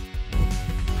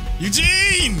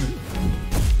 Eugene!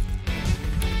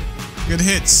 Good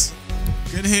hits.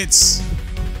 Good hits.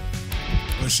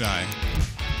 Bush eye.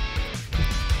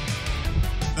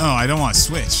 No, I don't want to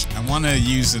switch. I want to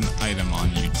use an item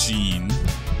on Eugene.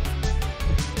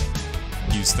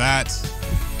 Use that.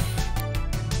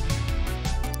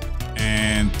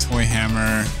 And toy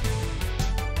hammer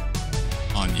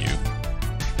on you.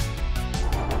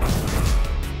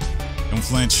 Don't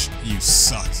flinch. You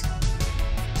suck.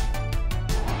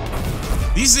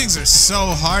 These things are so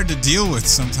hard to deal with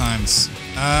sometimes.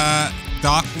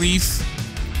 Dock leaf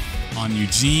on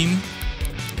Eugene.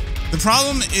 The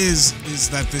problem is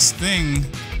that this thing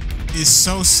is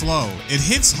so slow. It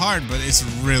hits hard, but it's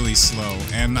really slow.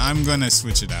 And I'm gonna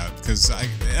switch it out because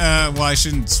well, I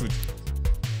shouldn't switch.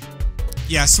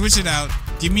 Yeah, switch it out.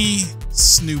 Give me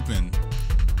Snoopin'.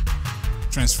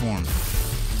 Transform.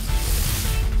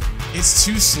 It's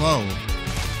too slow.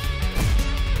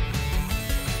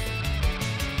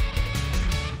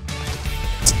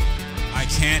 I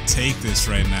can't take this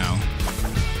right now.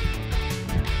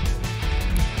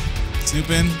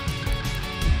 Snoopin'.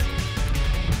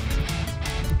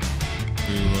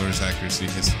 Ooh, lowers accuracy,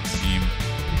 hits the team.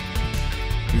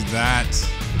 Do that.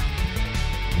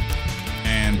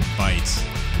 And bite.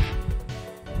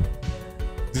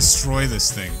 Destroy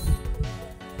this thing.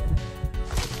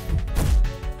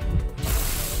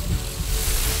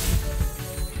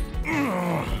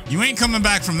 You ain't coming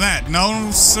back from that.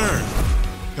 No, sir.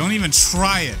 Don't even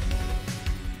try it.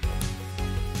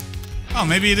 Oh,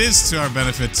 maybe it is to our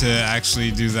benefit to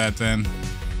actually do that then.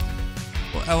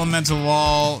 Well, elemental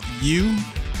wall you.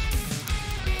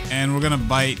 And we're gonna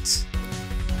bite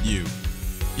you.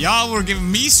 Y'all were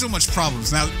giving me so much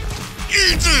problems. Now,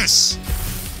 eat this!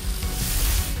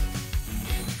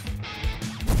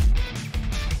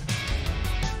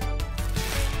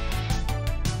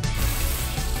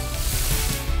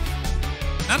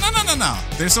 No.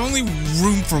 There's only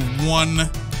room for one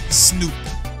Snoop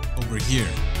over here.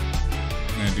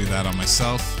 I'm gonna do that on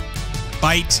myself.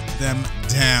 Bite them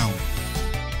down.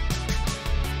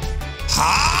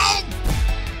 How?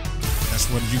 That's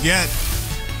what you get.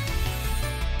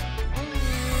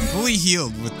 I'm fully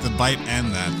healed with the bite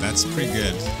and that. That's pretty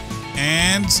good.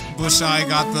 And Bush Eye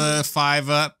got the 5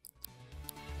 up.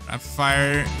 Rapid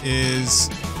Fire is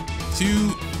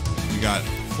 2. We got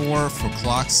 4 for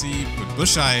Cloxy, but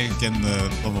Bush Eye getting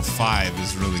the level 5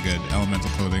 is really good. Elemental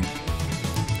Coating.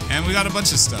 And we got a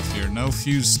bunch of stuff here. No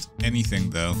fused anything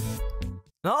though.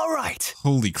 Alright.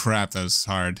 Holy crap, that was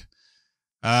hard.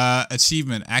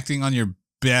 Achievement, acting on your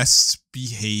best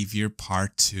behavior,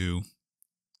 part 2.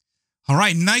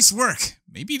 Alright, nice work.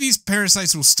 Maybe these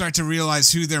parasites will start to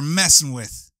realize who they're messing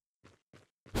with.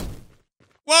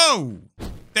 Whoa!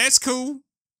 That's cool.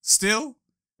 Still.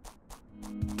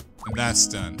 And that's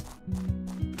done.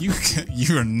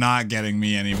 You are not getting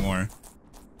me anymore.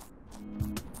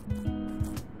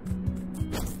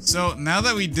 So now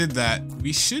that we did that,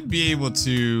 we should be able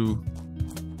to.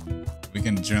 We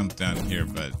can jump down here,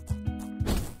 but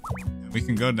we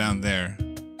can go down there.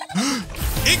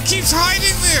 It keeps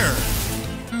hiding there.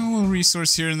 A little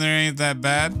resource here and there ain't that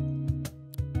bad.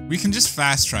 We can just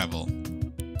fast travel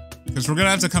because we're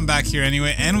gonna have to come back here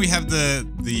anyway, and we have the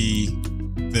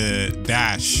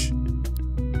dash.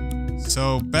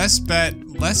 So best bet,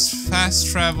 let's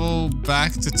fast travel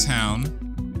back to town.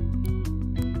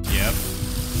 Yep.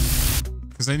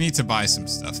 Because I need to buy some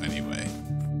stuff anyway.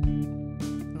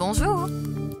 Bonjour.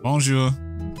 Bonjour.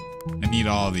 I need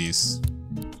all these.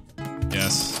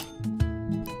 Yes.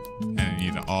 And I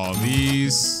need all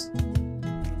these.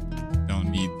 Don't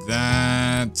need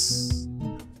that.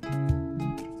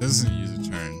 Doesn't use a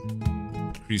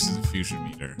turn. Increases the fusion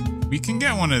meter. We can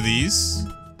get one of these.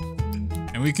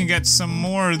 And we can get some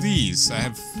more of these. I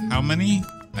have how many?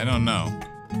 I don't know.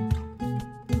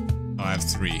 Oh, I have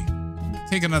 3.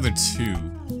 Take another 2.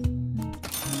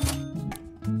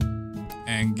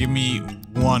 And give me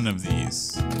 1 of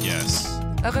these. Yes.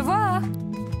 Au revoir.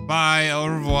 Bye, au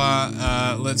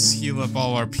revoir. Let's heal up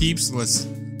all our peeps. Let's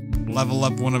level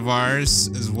up one of ours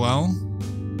as well.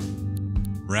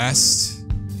 Rest.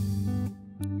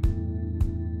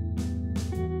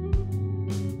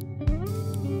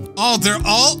 Oh, they're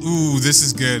all... Ooh, this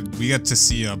is good. We get to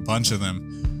see a bunch of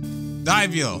them.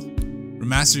 Dive eel.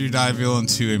 Remaster your dive eel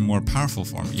into a more powerful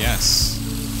form. Yes.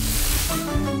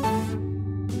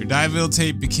 Your dive eel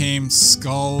tape became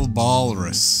Skull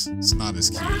Walrus. It's not as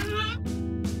cute.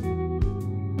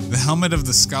 The helmet of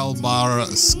the Skull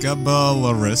Walrus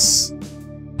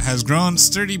has grown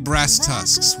sturdy brass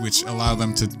tusks, which allow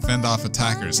them to fend off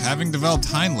attackers. Having developed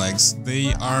hind legs,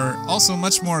 they are also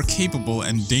much more capable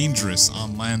and dangerous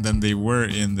on land than they were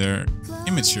in their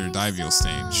immature dive eel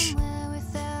stage.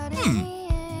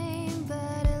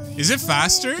 Is it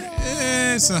faster?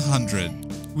 It's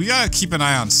 100. We gotta keep an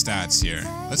eye on stats here.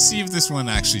 Let's see if this one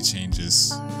actually changes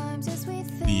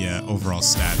the overall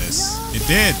status. It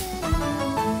did!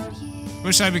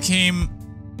 Wish I became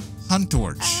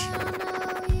Huntorch.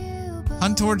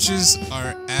 Huntorches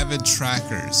are avid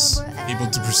trackers, able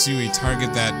to pursue a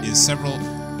target that is several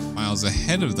miles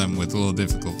ahead of them with little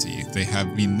difficulty. They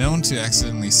have been known to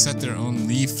accidentally set their own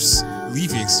leaf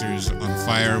exteriors on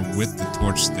fire with the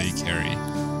torch they carry.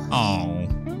 Oh,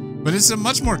 but it's a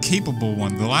much more capable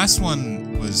one. The last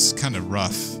one was kind of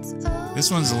rough. This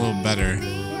one's a little better.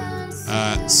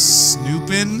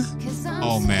 Snoopin'?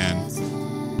 Oh man,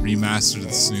 remastered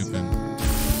the Snoopin'.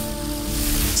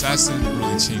 Stats didn't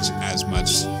really change as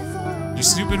much. Your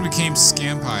Snoopin' became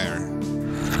Scampire.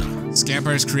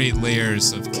 Scampires create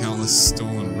layers of countless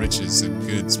stolen riches and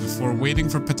goods before waiting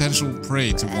for potential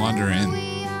prey to wander in.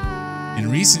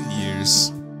 In recent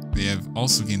years, they have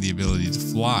also gained the ability to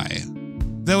fly,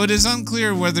 though it is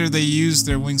unclear whether they use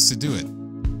their wings to do it.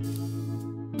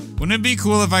 Wouldn't it be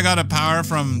cool if I got a power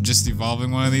from just evolving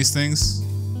one of these things?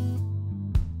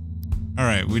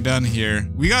 Alright, we're done here.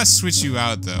 We gotta switch you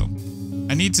out though.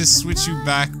 I need to switch you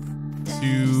back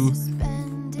to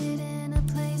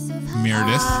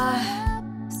Meredith.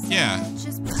 Yeah,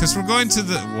 because we're going to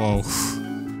the... Whoa.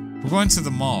 We're going to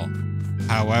the mall.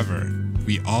 However,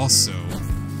 we also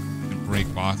can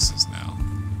break boxes now.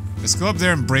 Let's go up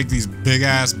there and break these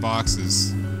big-ass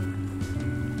boxes.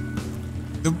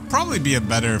 There'll probably be a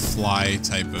better fly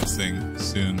type of thing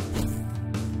soon.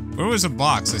 Where was a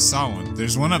box? I saw one.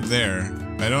 There's one up there.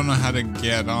 I don't know how to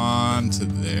get on to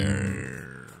there.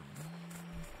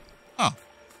 Oh,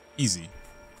 easy.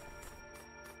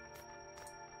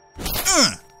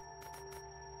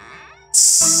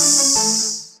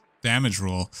 Damage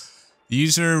roll. The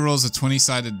user rolls a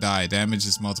 20-sided die. Damage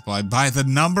is multiplied by the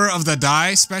number of the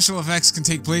die. Special effects can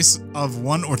take place of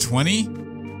 1 or 20.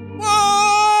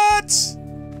 What?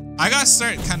 I gotta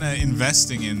start kind of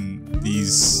investing in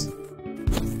these,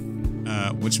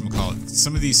 whatchamacallit,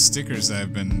 some of these stickers that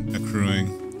I've been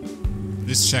accruing.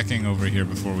 Just checking over here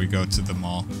before we go to the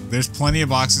mall. There's plenty of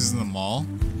boxes in the mall,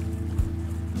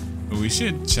 but we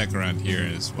should check around here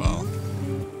as well.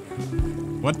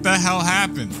 What the hell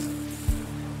happened?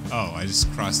 Oh, I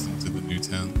just crossed into the new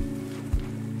town.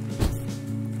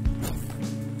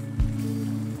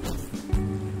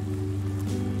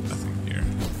 Nothing here.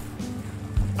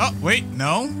 Oh, wait,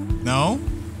 no, no.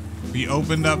 We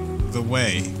opened up the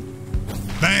way.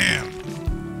 Bam!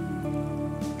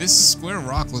 This square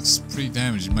rock looks pretty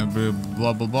damaged. Remember,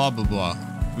 blah, blah, blah, blah, blah.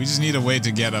 We just need a way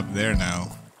to get up there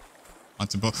now.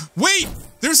 Wait!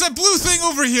 There's that blue thing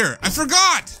over here! I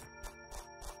forgot!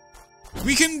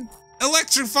 We can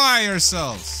electrify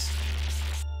ourselves.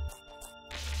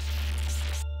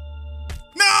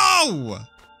 No!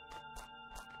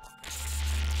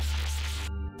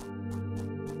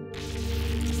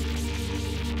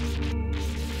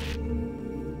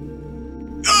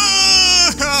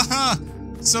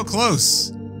 So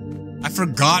close. I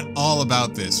forgot all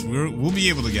about this. We'll be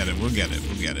able to get it. We'll get it.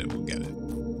 We'll get it. We'll get it.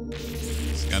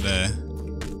 Just gotta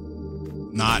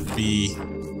not be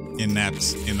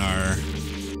inept in our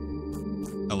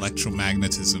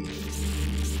electromagnetism.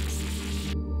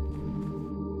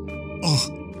 Oh,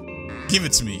 give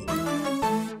it to me.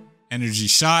 Energy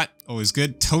shot, always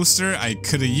good. Toaster, I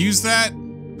could have used that.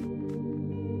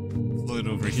 Float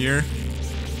over here.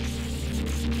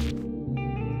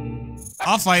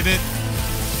 I'll fight it.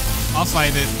 I'll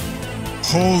fight it.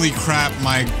 Holy crap,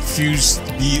 my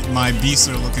beasts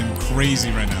are looking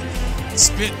crazy right now.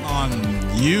 Spit on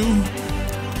you.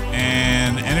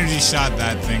 And energy shot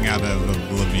that thing out of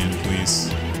oblivion, please.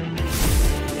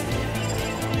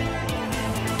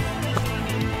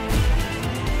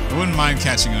 I wouldn't mind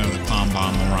catching another palm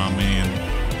bomb around me and...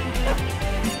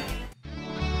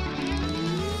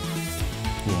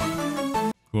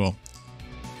 Cool. Cool.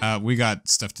 We got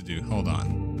stuff to do. Hold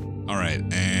on. Alright,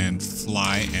 and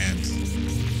fly and...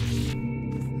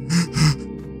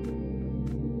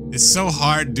 It's so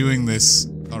hard doing this.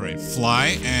 Alright,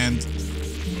 fly and...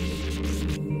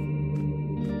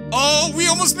 Oh, we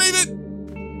almost made it!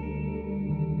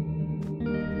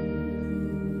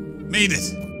 Made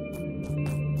it!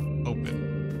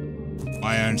 Open.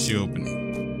 Why aren't you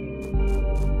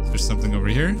opening? Is there something over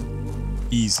here?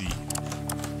 Easy.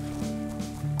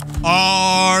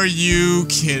 Are you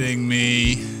kidding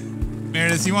me?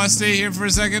 Meredith, you want to stay here for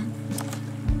a second?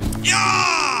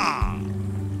 Yeah!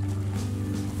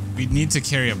 We need to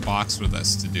carry a box with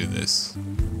us to do this.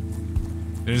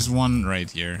 There's one right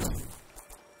here.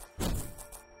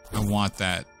 I want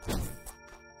that.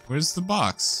 Where's the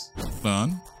box? Hold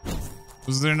on.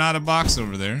 Was there not a box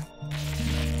over there?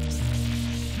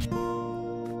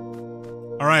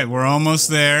 Alright, we're almost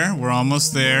there. We're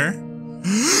almost there.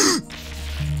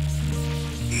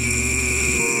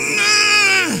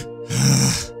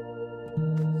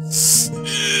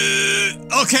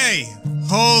 Okay.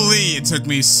 Holy, it took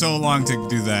me so long to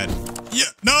do that. Yeah.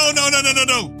 No, no, no, no, no,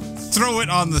 no. Throw it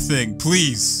on the thing,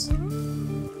 please.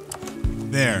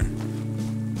 There.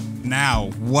 Now,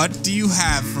 what do you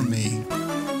have for me?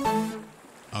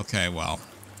 Okay, well.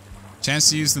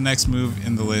 Chance to use the next move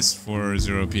in the list for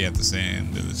 0p at the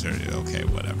end of the turn. Okay,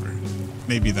 whatever.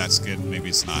 Maybe that's good, maybe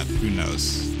it's not. Who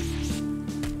knows?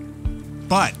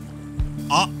 But,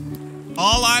 all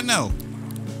I know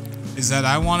is that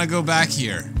I want to go back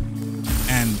here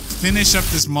and finish up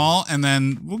this mall, and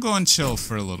then we'll go and chill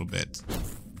for a little bit.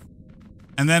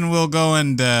 And then we'll go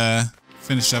and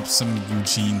finish up some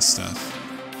Eugene stuff.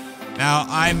 Now,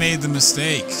 I made the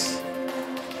mistake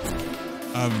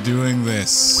of doing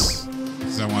this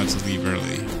because I wanted to leave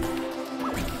early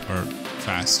or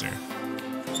faster.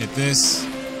 Hit this,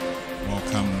 won't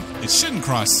come. It shouldn't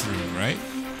cross through, right?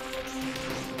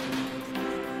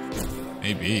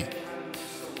 Maybe.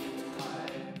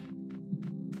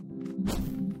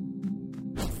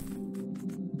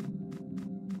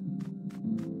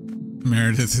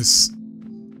 Meredith is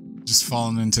just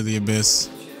fallen into the abyss.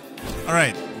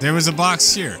 Alright, there was a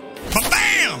box here.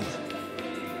 Bam!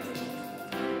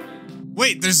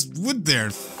 Wait, there's wood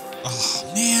there.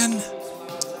 Oh, man.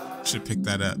 Should pick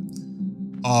that up.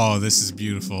 Oh, this is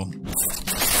beautiful.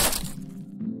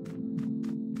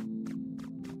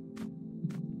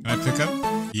 Can I pick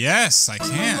up? Yes, I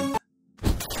can.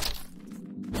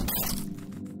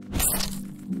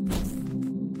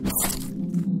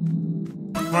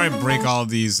 Before I break all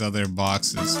these other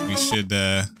boxes, we should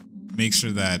make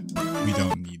sure that we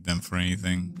don't need them for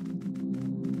anything.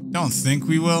 Don't think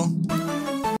we will.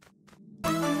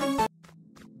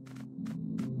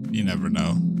 You never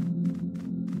know.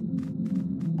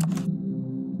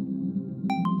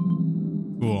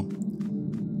 Cool.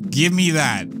 Give me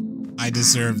that. I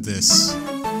deserve this.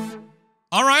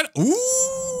 Alright.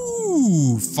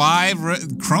 Ooh!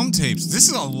 5 chrome tapes. This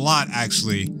is a lot,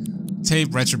 actually.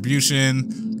 Tape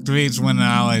Retribution. Activates when an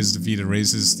ally is defeated.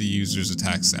 Raises the user's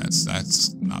attack stats.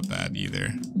 That's not bad either.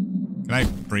 Can I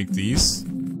break these?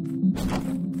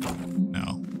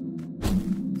 No.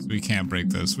 So we can't break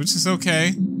those, which is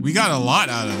okay. We got a lot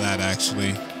out of that,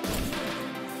 actually.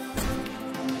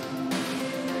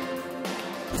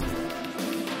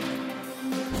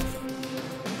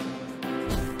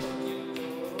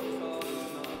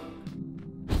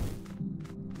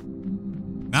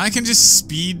 Now I can just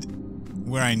speed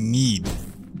where I need.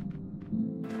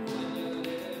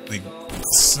 Like,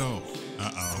 so.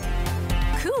 Uh-oh.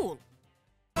 Cool.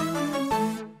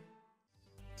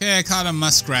 Okay, I caught a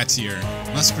muskratier.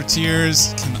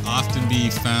 Musketeers can often be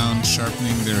found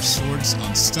sharpening their swords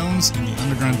on stones in the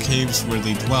underground caves where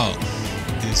they dwell.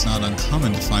 It is not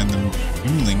uncommon to find them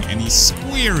dueling any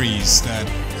squeeries that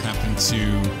happen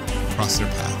to cross their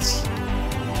paths.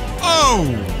 Oh!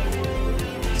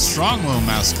 Strong little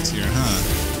musketeer,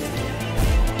 huh?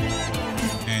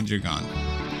 And you're gone.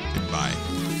 Goodbye.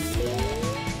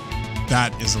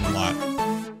 That is a lot.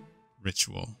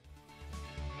 Ritual.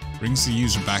 Brings the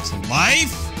user back to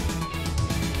life?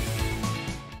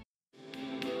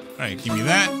 Alright, give me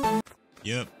that.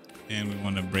 Yep. And we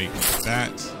want to break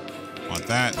that. Want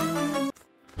that.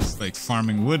 It's like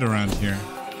farming wood around here.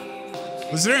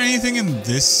 Was there anything in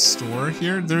this store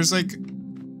here? There's like...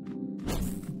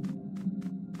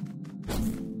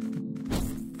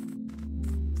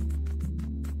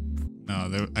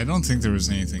 No, I don't think there was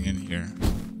anything in here.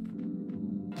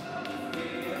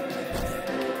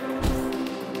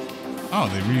 Oh,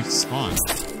 they respawn.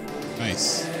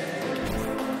 Nice.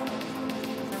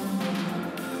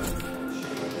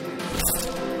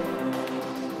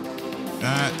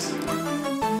 That.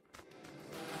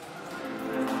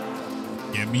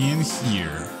 Get me in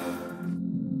here.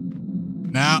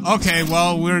 Now, okay,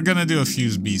 well, we're gonna do a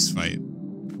fused beast fight.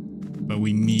 But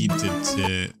we need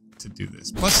to do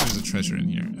this. Plus, there's a treasure in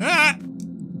here. Ah!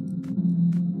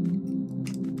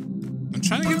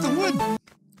 trying to get the wood.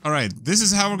 Alright, this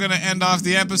is how we're gonna end off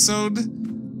the episode.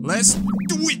 Let's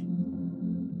do it!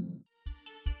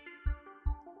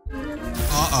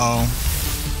 Uh-oh.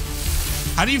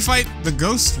 How do you fight the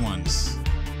ghost ones?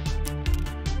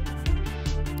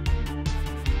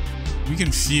 We can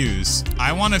fuse.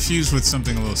 I want to fuse with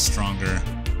something a little stronger.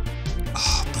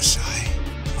 Ah, oh, bush eye.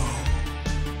 Oh.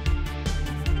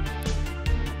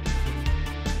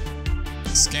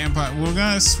 Scam pot. We're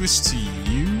gonna switch to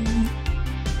you.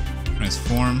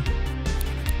 Transform.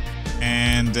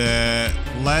 And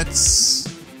let's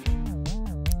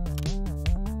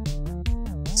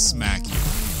smack you.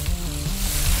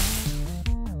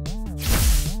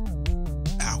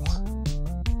 Ow.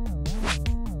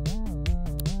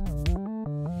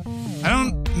 I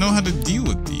don't know how to deal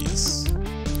with these.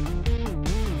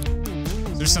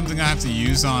 Is there something I have to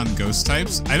use on ghost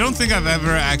types? I don't think I've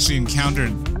ever actually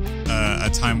encountered a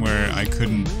time where I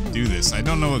couldn't do this. I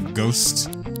don't know what ghost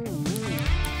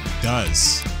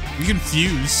does. We can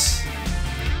fuse.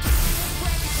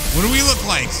 What do we look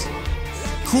like?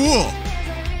 Cool.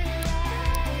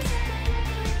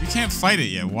 We can't fight it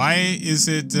yet. Why is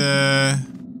it, I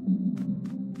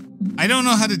don't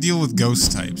know how to deal with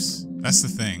ghost types. That's the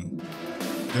thing.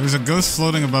 There was a ghost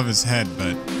floating above his head,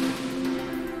 but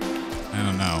I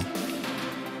don't know.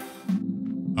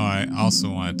 Oh, I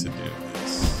also wanted to do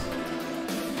this.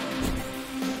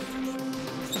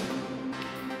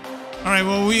 Alright,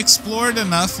 well, we explored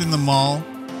enough in the mall,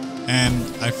 and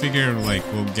I figure, like,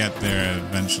 we'll get there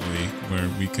eventually, where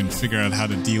we can figure out how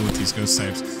to deal with these ghost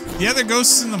types. The other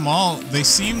ghosts in the mall, they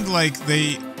seemed like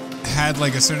they had,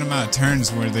 like, a certain amount of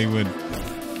turns where they would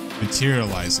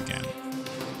materialize again.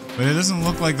 But it doesn't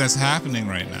look like that's happening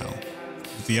right now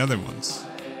with the other ones.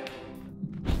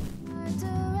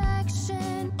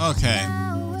 Okay,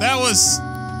 that was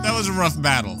a rough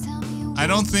battle. I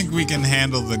don't think we can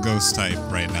handle the ghost type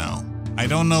right now. I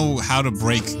don't know how to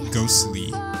break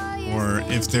ghostly, or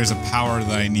if there's a power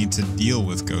that I need to deal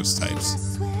with ghost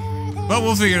types. But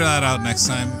we'll figure that out next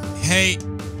time. Hey,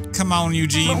 come on,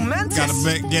 Eugene.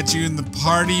 Gotta get you in the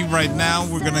party right now.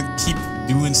 We're gonna keep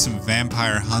doing some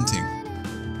vampire hunting.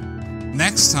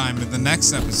 Next time, in the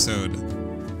next episode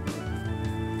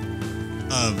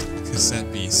of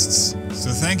Cassette Beasts.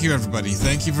 So thank you, everybody.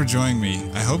 Thank you for joining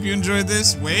me. I hope you enjoyed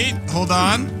this. Wait, hold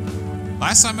on.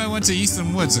 Last time I went to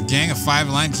Eastern Woods, a gang of 5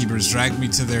 linekeepers dragged me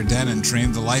to their den and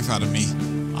trained the life out of me.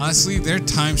 Honestly, their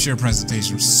timeshare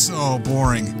presentation was so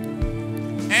boring.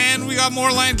 And we got more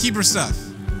linekeeper stuff.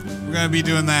 We're gonna be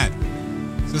doing that.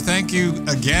 So thank you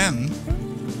again.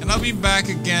 And I'll be back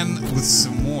again with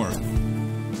some more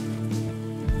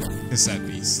Cassette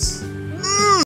Beasts.